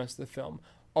throughout most of the film.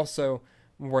 Also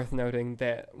worth noting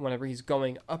that whenever he's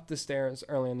going up the stairs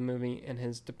early in the movie in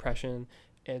his depression,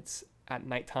 it's at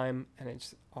nighttime, and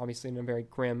it's obviously in a very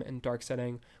grim and dark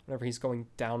setting. Whenever he's going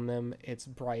down them, it's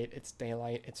bright, it's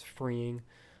daylight, it's freeing.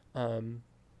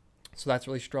 So that's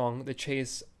really strong. The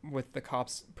chase with the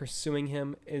cops pursuing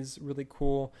him is really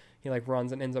cool. He like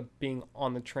runs and ends up being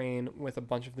on the train with a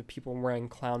bunch of the people wearing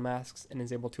clown masks and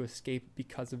is able to escape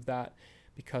because of that,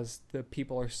 because the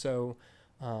people are so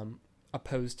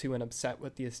opposed to and upset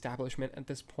with the establishment at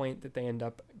this point that they end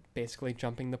up basically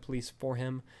jumping the police for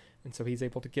him. And so he's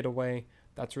able to get away.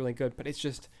 That's really good. But it's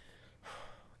just,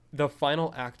 the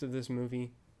final act of this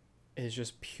movie is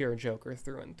just pure Joker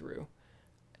through and through.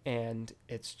 And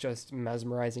it's just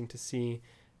mesmerizing to see.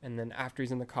 And then after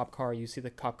he's in the cop car, you see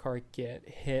the cop car get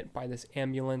hit by this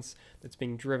ambulance that's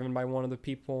being driven by one of the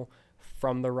people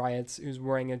from the riots who's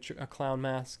wearing a clown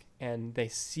mask. And they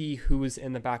see who's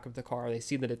in the back of the car. They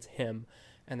see that it's him.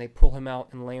 And they pull him out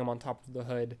and lay him on top of the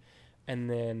hood.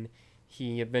 And then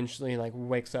he eventually like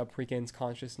wakes up, regains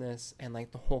consciousness, and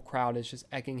like the whole crowd is just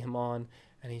egging him on,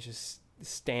 and he just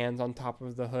stands on top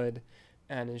of the hood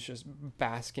and is just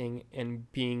basking in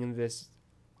being this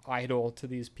idol to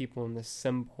these people and this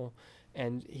symbol.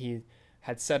 And he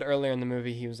had said earlier in the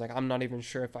movie, he was like, I'm not even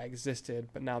sure if I existed,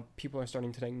 but now people are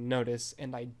starting to take notice,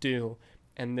 and I do.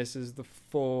 And this is the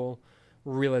full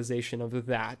realization of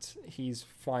that. He's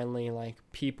finally like,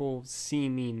 people see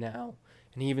me now.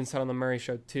 And he even said on the Murray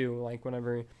Show too, like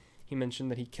whenever he mentioned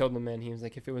that he killed the man, he was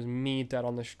like, if it was me dead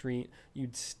on the street,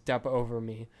 you'd step over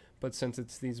me. But since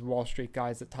it's these Wall Street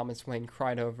guys that Thomas Wayne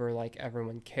cried over, like,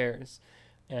 everyone cares.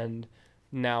 And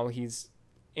now he's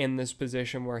in this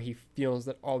position where he feels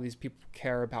that all these people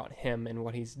care about him and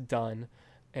what he's done.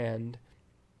 And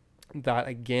that,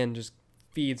 again, just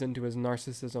feeds into his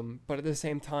narcissism. But at the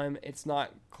same time, it's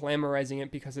not glamorizing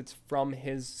it because it's from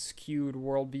his skewed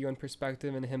worldview and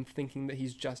perspective, and him thinking that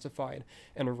he's justified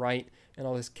and right, and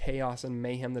all this chaos and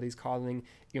mayhem that he's causing,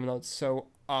 even though it's so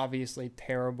obviously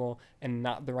terrible and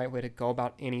not the right way to go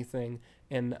about anything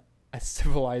in a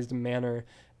civilized manner.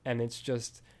 And it's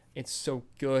so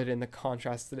good in the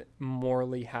contrast that it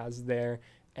morally has there,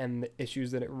 and the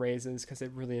issues that it raises, because it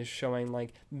really is showing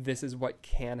like this is what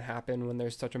can happen when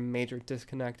there's such a major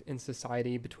disconnect in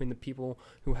society between the people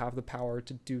who have the power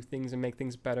to do things and make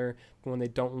things better, when they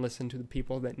don't listen to the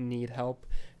people that need help.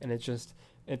 And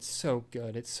it's so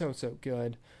good. It's so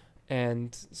good.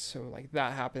 And so like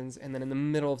that happens, and then in the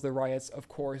middle of the riots, of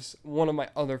course, one of my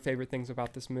other favorite things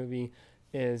about this movie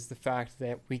is the fact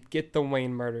that we get the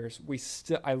Wayne murders.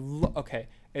 Okay,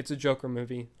 it's a Joker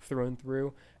movie through and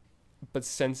through, but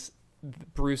since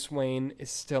Bruce Wayne is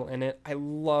still in it, I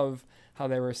love how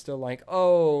they were still like,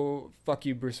 oh, fuck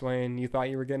you, Bruce Wayne. You thought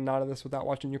you were getting out of this without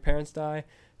watching your parents die?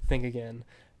 Think again.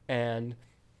 And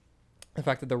the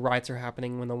fact that the riots are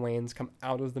happening when the Waynes come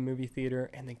out of the movie theater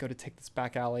and they go to take this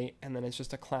back alley, and then it's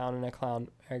just a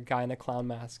guy in a clown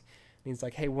mask. And he's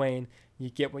like, hey, Wayne, you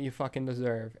get what you fucking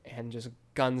deserve, and just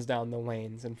guns down the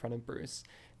Waynes in front of Bruce.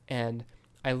 And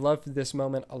I loved this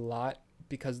moment a lot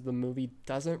because the movie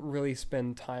doesn't really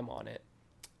spend time on it.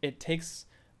 It takes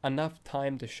enough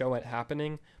time to show it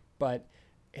happening, but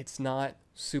it's not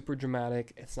super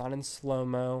dramatic. It's not in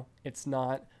slow-mo. It's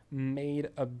not made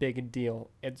a big deal.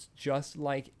 It's just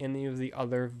like any of the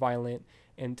other violent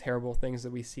and terrible things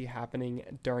that we see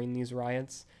happening during these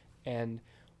riots. And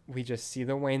we just see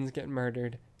the Waynes get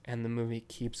murdered and the movie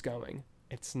keeps going.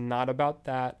 It's not about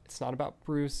that. It's not about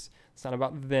Bruce. It's not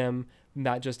about them.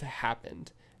 That just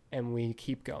happened. And we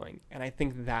keep going. And I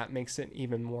think that makes it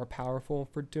even more powerful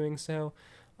for doing so.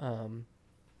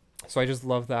 So I just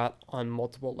love that on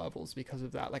multiple levels because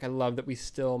of that. Like, I love that we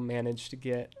still managed to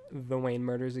get the Wayne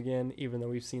murders again, even though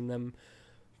we've seen them,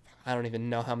 I don't even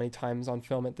know how many times on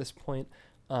film at this point.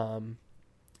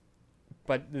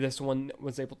 But this one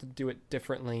was able to do it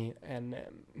differently and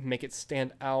make it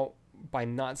stand out by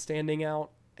not standing out,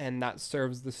 and that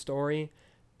serves the story.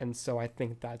 And so I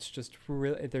think that's just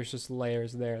really, there's just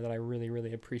layers there that I really,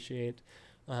 really appreciate.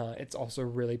 It's also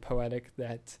really poetic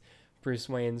that Bruce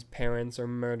Wayne's parents are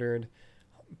murdered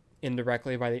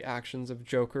indirectly by the actions of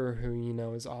Joker, who, you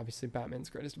know, is obviously Batman's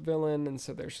greatest villain. And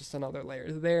so there's just another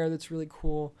layer there that's really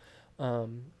cool.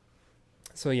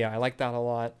 So yeah, I like that a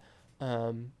lot.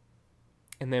 And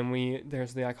then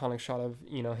there's the iconic shot of,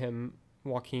 you know, him,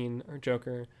 Joaquin or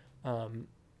Joker,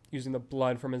 using the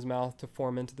blood from his mouth to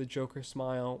form into the Joker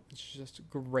smile. It's just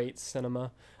great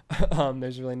cinema.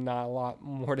 There's really not a lot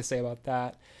more to say about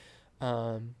that.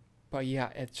 But yeah,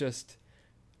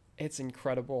 it's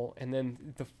incredible. And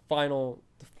then the final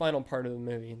part of the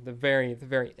movie, the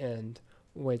very end,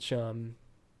 which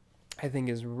I think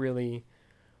is really,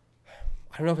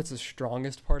 I don't know if it's the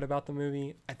strongest part about the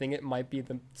movie. I think it might be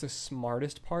the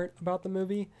smartest part about the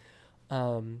movie.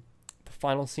 The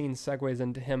final scene segues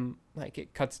into him, like,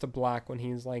 it cuts to black when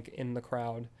he's like in the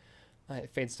crowd. It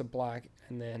fades to black,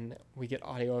 and then we get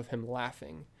audio of him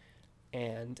laughing,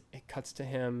 and it cuts to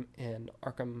him in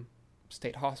Arkham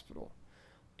State Hospital.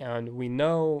 And we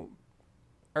know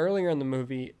earlier in the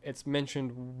movie, it's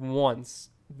mentioned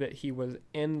once that he was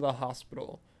in the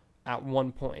hospital at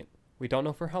one point. We don't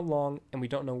know for how long, and we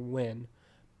don't know when,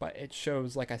 but it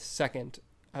shows like a second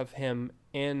of him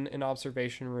in an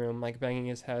observation room, like banging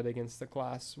his head against the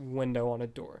glass window on a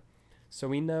door. So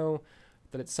we know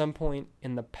that at some point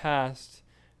in the past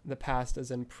as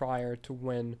in prior to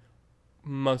when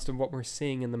most of what we're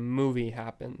seeing in the movie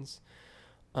happens,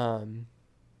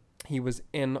 he was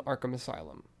in Arkham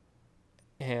Asylum.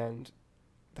 And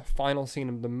the final scene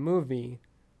of the movie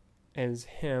is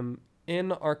him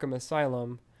in Arkham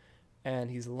Asylum, and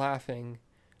he's laughing,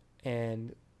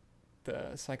 and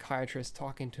the psychiatrist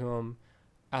talking to him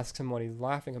asks him what he's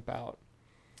laughing about,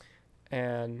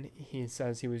 and he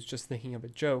says he was just thinking of a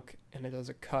joke, and it does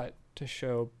a cut to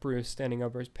show Bruce standing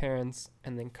over his parents,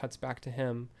 and then cuts back to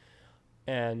him,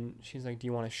 and she's like, "Do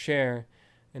you want to share?"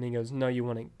 And he goes, "No, you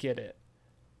wouldn't get it."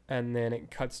 And then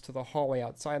it cuts to the hallway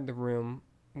outside the room.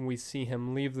 We see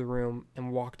him leave the room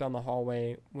and walk down the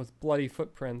hallway with bloody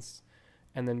footprints,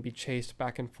 and then be chased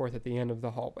back and forth at the end of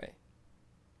the hallway.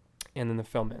 And then the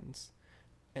film ends.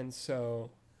 And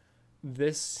so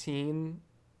this scene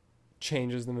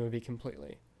changes the movie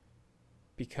completely,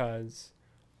 because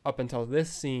up until this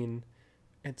scene,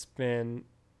 it's been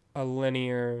a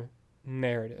linear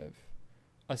narrative,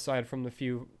 aside from the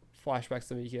few flashbacks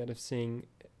that we get of seeing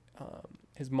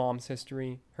his mom's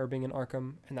history, her being in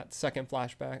Arkham, and that second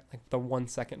flashback, like the 1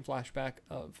 second flashback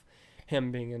of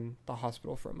him being in the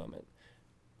hospital for a moment.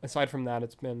 Aside from that,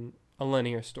 it's been a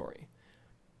linear story.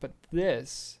 But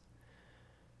this,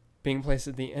 being placed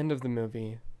at the end of the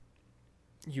movie,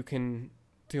 you can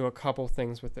do a couple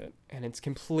things with it, and it's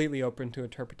completely open to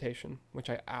interpretation, which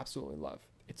I absolutely love.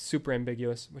 It's super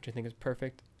ambiguous, which I think is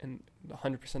perfect and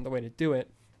 100% the way to do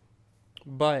it.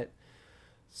 But,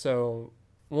 so,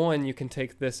 one, you can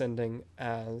take this ending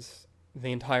as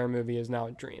the entire movie is now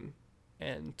a dream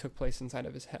and took place inside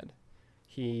of his head.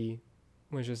 He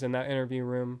was just in that interview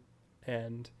room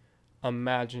and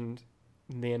imagined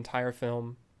the entire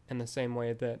film in the same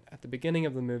way that at the beginning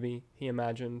of the movie, he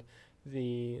imagined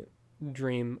the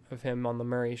dream of him on the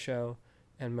Murray show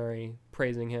and Murray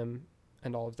praising him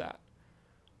and all of that.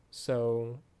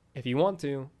 So if you want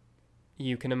to,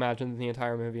 you can imagine the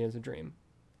entire movie as a dream,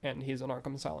 and he's in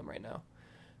Arkham Asylum right now,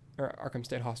 or Arkham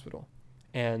State Hospital,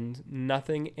 and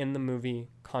nothing in the movie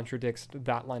contradicts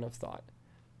that line of thought.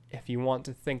 If you want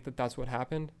to think that that's what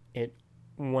happened, it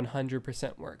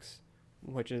 100% works,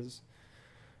 which is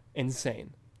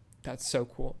insane. That's so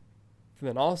cool. And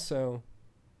then also,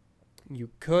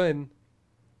 you could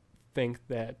think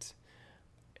that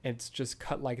it's just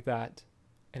cut like that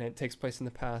and it takes place in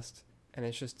the past and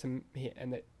it's just and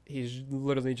that he's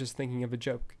literally just thinking of a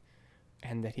joke,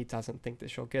 and that he doesn't think that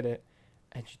she'll get it,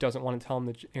 and she doesn't want to tell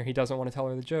him or he doesn't want to tell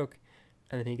her the joke,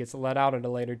 and then he gets let out at a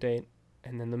later date,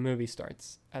 and then the movie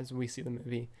starts as we see the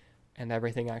movie, and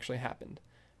everything actually happened.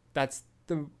 That's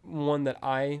the one that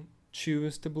I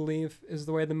choose to believe is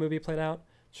the way the movie played out,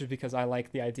 just because I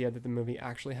like the idea that the movie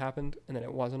actually happened and that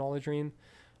it wasn't all a dream.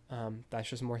 That's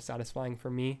just more satisfying for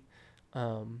me.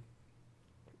 And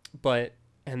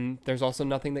there's also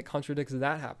nothing that contradicts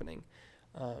that happening.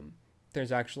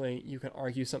 There's actually, you can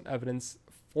argue some evidence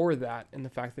for that in the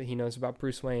fact that he knows about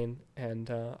Bruce Wayne and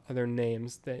other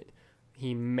names that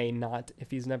he may not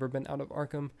if he's never been out of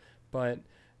Arkham. But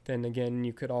then again,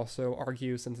 you could also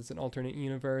argue, since it's an alternate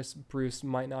universe, Bruce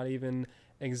might not even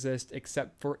exist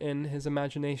except for in his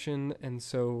imagination. And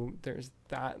so there's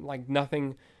that, like,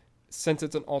 nothing, since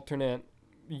it's an alternate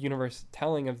universe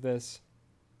telling of this,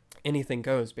 anything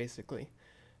goes basically.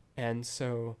 And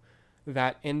so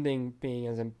that ending being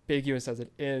as ambiguous as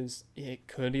it is, it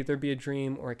could either be a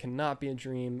dream or it cannot be a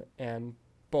dream, and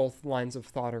both lines of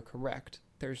thought are correct.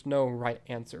 There's no right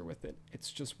answer with it.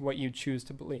 It's just what you choose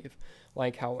to believe.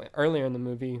 Like how earlier in the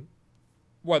movie,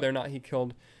 whether or not he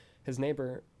killed his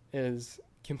neighbor is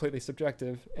completely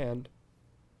subjective, and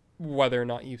whether or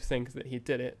not you think that he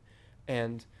did it.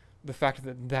 And the fact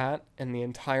that that and the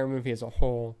entire movie as a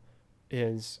whole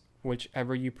is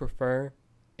whichever you prefer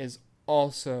is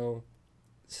also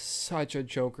such a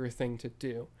Joker thing to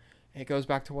do. It goes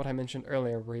back to what I mentioned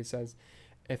earlier, where he says,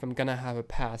 if I'm gonna have a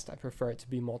past, I prefer it to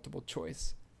be multiple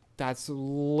choice. That's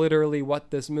literally what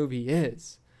this movie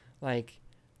is. Like,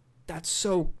 that's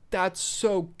so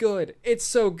good. It's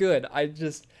so good.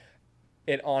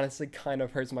 It honestly kind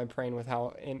of hurts my brain with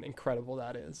how incredible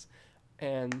that is.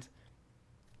 And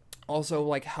also,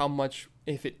 like, how much,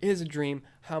 if it is a dream,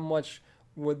 how much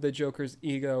would the Joker's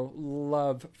ego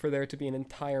love for there to be an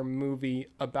entire movie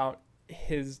about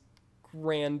his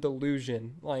grand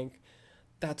delusion? Like,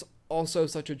 that's also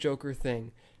such a Joker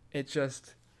thing. It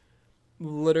just,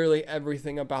 literally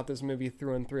everything about this movie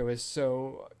through and through is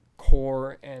so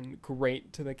core and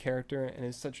great to the character, and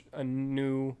is such a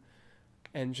new,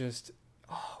 and just,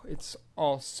 it's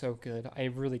all so good. I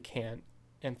really can't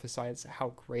emphasize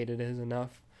how great it is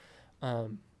enough.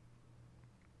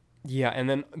 Yeah, and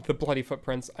then the bloody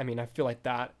footprints, I mean, I feel like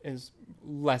that is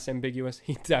less ambiguous.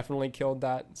 He definitely killed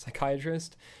that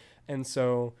psychiatrist. And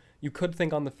so you could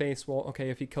think on the face, well,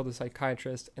 okay, if he killed a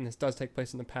psychiatrist and this does take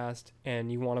place in the past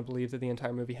and you want to believe that the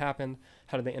entire movie happened,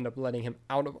 how did they end up letting him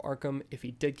out of Arkham if he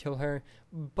did kill her?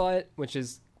 But, which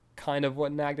is kind of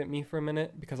what nagged at me for a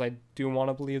minute, because I do want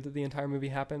to believe that the entire movie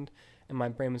happened. And my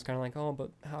brain was kind of like, oh, but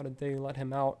how did they let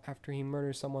him out after he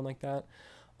murders someone like that?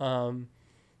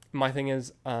 My thing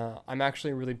is, I'm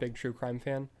actually a really big true crime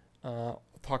fan. I'll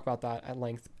talk about that at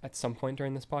length at some point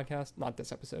during this podcast. Not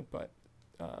this episode, but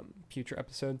future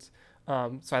episodes.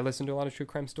 So I listen to a lot of true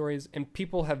crime stories, and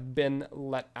people have been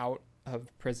let out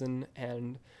of prison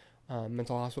and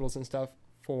mental hospitals and stuff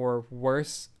for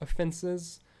worse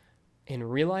offenses in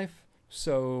real life.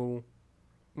 So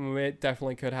it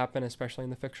definitely could happen, especially in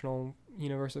the fictional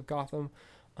universe of Gotham.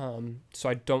 So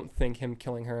I don't think him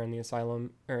killing her in the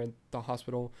asylum or the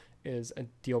hospital is a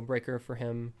deal breaker for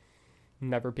him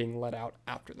never being let out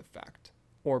after the fact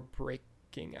or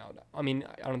breaking out. I mean,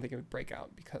 I don't think it would break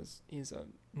out because he's a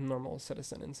normal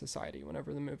citizen in society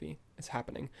whenever the movie is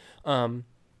happening.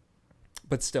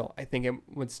 But still, I think it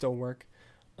would still work.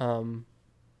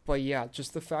 But yeah,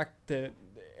 just the fact that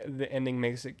the ending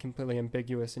makes it completely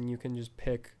ambiguous and you can just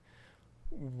pick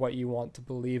what you want to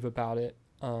believe about it,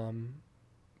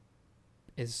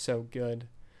 is so good.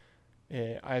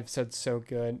 I've said so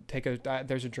good.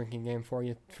 There's a drinking game for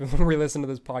you. Re-listen to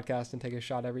this podcast and take a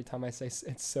shot every time I say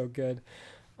it's so good.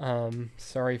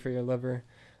 Sorry for your liver.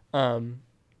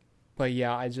 But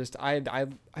yeah,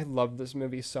 I love this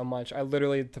movie so much. I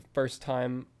literally, the first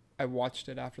time I watched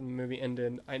it after the movie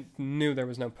ended, I knew there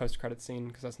was no post-credit scene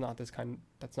because that's not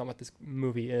what this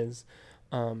movie is.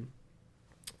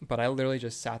 But I literally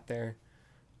just sat there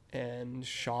in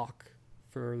shock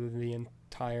for the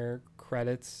entire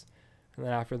credits. And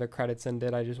then after the credits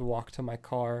ended, I just walked to my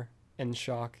car in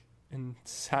shock and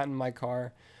sat in my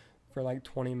car for like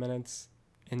 20 minutes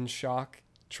in shock,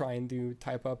 trying to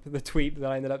type up the tweet that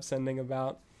I ended up sending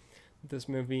about this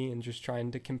movie and just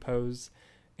trying to compose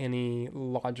any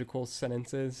logical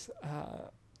sentences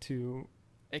to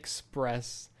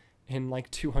express in like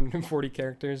 240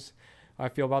 characters how I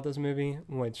feel about this movie,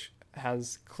 which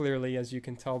has clearly, as you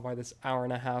can tell by this hour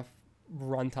and a half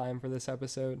runtime for this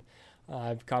episode,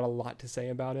 I've got a lot to say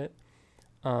about it.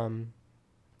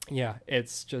 Yeah,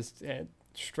 it's just, it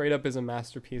straight up is a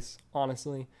masterpiece,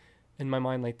 honestly. in my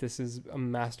mind, like, this is a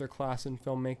masterclass in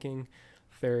filmmaking.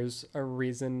 There's a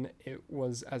reason it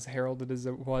was as heralded as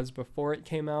it was before it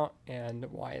came out, and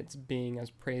why it's being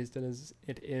as praised as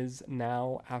it is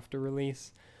now after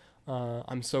release.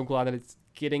 I'm so glad that it's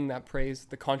getting that praise.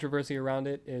 The controversy around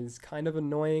it is kind of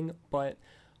annoying, but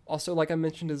also, like I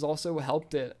mentioned, has also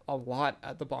helped it a lot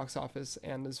at the box office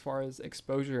and as far as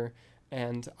exposure.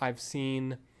 And I've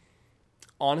seen,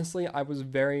 honestly, I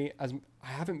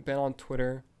haven't been on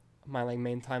Twitter, my like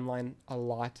main timeline, a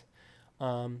lot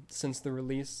since the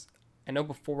release. I know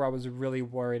before I was really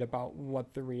worried about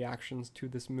what the reactions to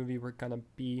this movie were gonna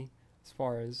be, as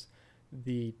far as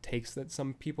the takes that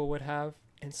some people would have,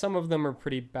 and some of them are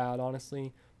pretty bad,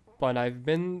 honestly. But I've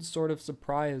been sort of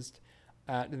surprised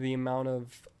at the amount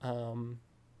of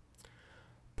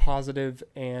positive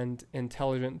and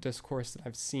intelligent discourse that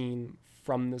I've seen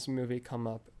from this movie come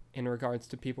up, in regards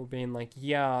to people being like,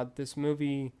 yeah, this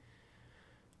movie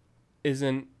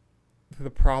isn't the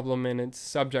problem in its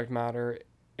subject matter.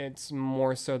 It's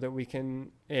more so that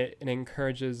it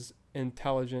encourages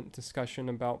intelligent discussion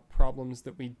about problems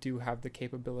that we do have the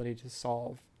capability to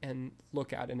solve and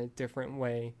look at in a different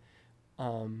way.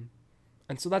 And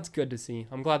so that's good to see.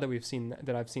 I'm glad that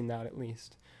I've seen that at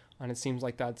least. And it seems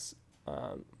like that's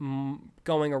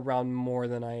going around more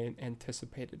than I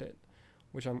anticipated it,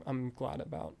 which I'm glad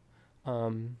about.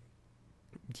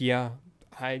 Yeah,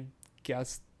 I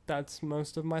guess that's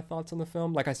most of my thoughts on the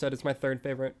film. Like I said, it's my third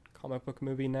favorite comic book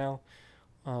movie now.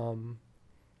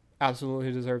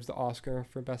 Absolutely deserves the Oscar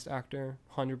for Best Actor,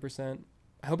 100%.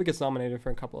 I hope it gets nominated for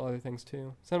a couple other things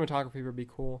too. Cinematography would be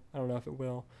cool. I don't know if it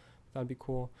will. That'd be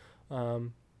cool.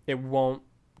 It won't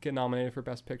get nominated for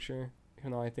Best Picture,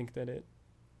 even though I think that it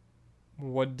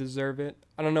would deserve it.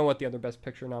 I don't know what the other Best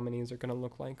Picture nominees are going to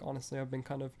look like. Honestly, I've been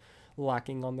kind of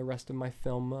lacking on the rest of my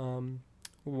film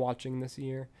watching this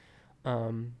year.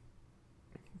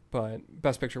 But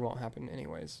Best Picture won't happen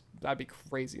anyways. That'd be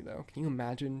crazy, though. Can you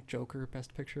imagine Joker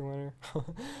Best Picture winner?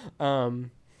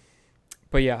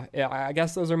 But yeah, I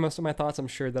guess those are most of my thoughts. I'm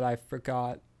sure that I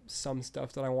forgot some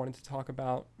stuff that I wanted to talk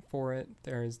about for it.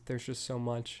 There's just so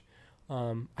much.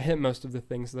 I hit most of the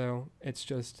things, though. It's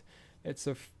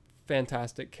a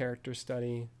fantastic character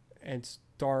study. It's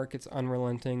dark, it's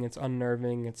unrelenting, it's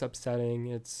unnerving, it's upsetting,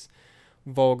 it's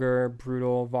vulgar,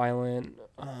 brutal, violent,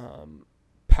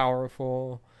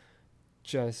 powerful.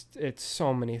 Just, it's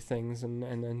so many things and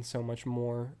then so much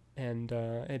more. And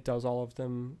it does all of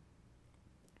them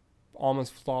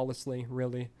almost flawlessly,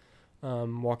 really.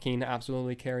 Joaquin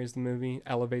absolutely carries the movie,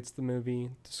 elevates the movie.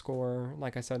 The score,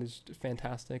 like I said, is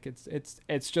fantastic. It's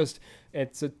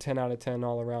a 10 out of 10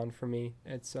 all around for me.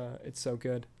 It's so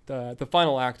good. The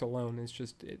final act alone is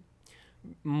just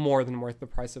more than worth the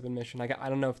price of admission. I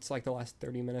don't know if it's like the last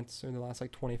 30 minutes or the last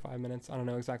like 25 minutes. I don't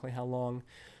know exactly how long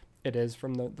it is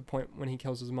from the point when he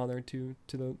kills his mother to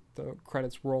the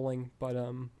credits rolling, but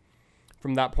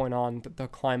from that point on, the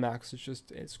climax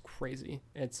it's crazy.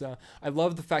 I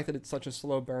love the fact that it's such a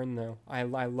slow burn, though. I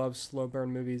love slow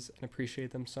burn movies and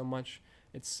appreciate them so much.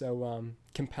 It's so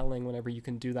compelling whenever you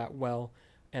can do that well.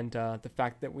 And the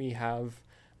fact that we have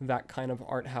that kind of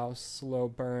art house, slow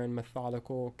burn,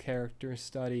 methodical character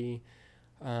study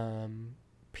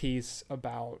piece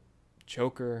about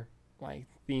Joker, like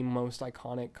the most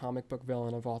iconic comic book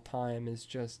villain of all time, is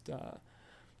just,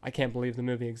 I can't believe the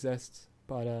movie exists.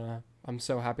 But I'm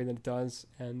so happy that it does,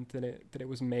 and that it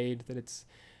was made, that it's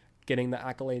getting the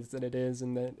accolades that it is,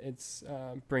 and that it's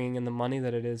bringing in the money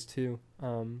that it is too.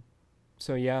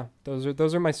 So yeah,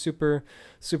 those are my super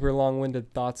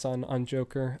long-winded thoughts on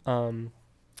Joker.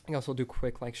 I guess I'll do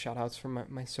quick like shout outs from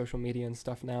my social media and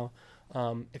stuff now.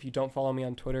 If you don't follow me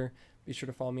on Twitter, be sure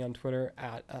to follow me on Twitter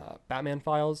at Batman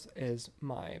Files is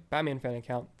my Batman fan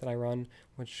account that I run,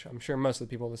 which I'm sure most of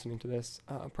the people listening to this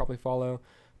probably follow.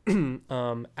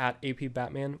 At AP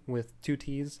Batman with 2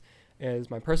 T's is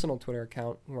my personal Twitter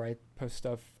account, where I post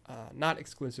stuff not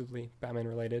exclusively Batman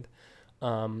related.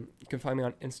 You can find me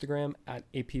on Instagram at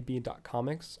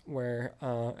apb.comics, where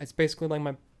it's basically like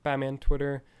my Batman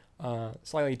Twitter,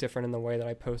 slightly different in the way that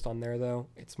I post on there, though.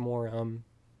 It's more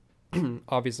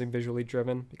obviously visually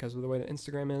driven because of the way that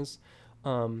Instagram is.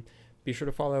 Be sure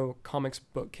to follow Comics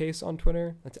Bookcase on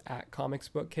Twitter. That's at Comics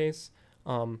Bookcase.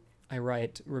 I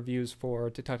write reviews for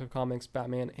Detective Comics,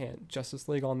 Batman, and Justice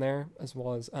League on there, as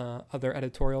well as other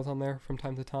editorials on there from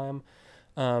time to time.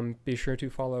 Be sure to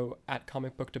follow at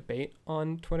Comic Book Debate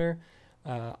on Twitter.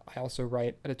 I also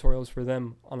write editorials for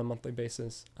them on a monthly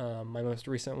basis. My most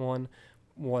recent one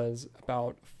was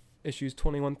about issues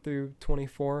 21 through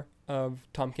 24 of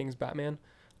Tom King's Batman.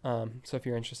 So if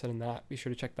you're interested in that, be sure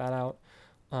to check that out.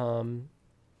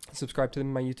 Subscribe to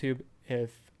my YouTube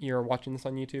if you're watching this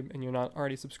on YouTube and you're not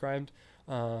already subscribed,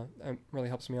 it really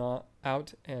helps me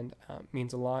out and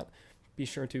means a lot. Be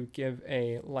sure to give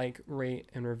a like, rate,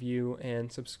 and review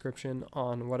and subscription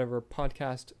on whatever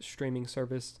podcast streaming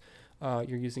service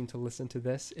you're using to listen to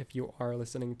this. If you are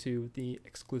listening to the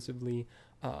exclusively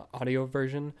audio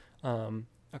version,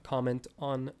 a comment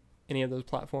on any of those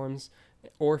platforms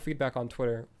or feedback on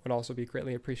Twitter would also be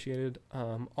greatly appreciated.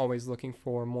 Always looking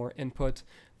for more input,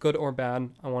 good or bad.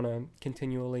 I want to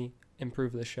continually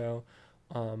improve the show.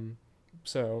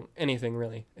 So anything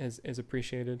really is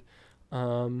appreciated.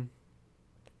 And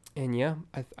yeah,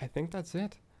 I think that's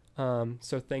it.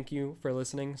 So thank you for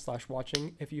listening /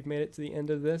 watching. If you've made it to the end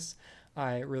of this,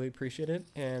 I really appreciate it.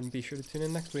 And be sure to tune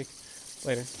in next week.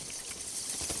 Later.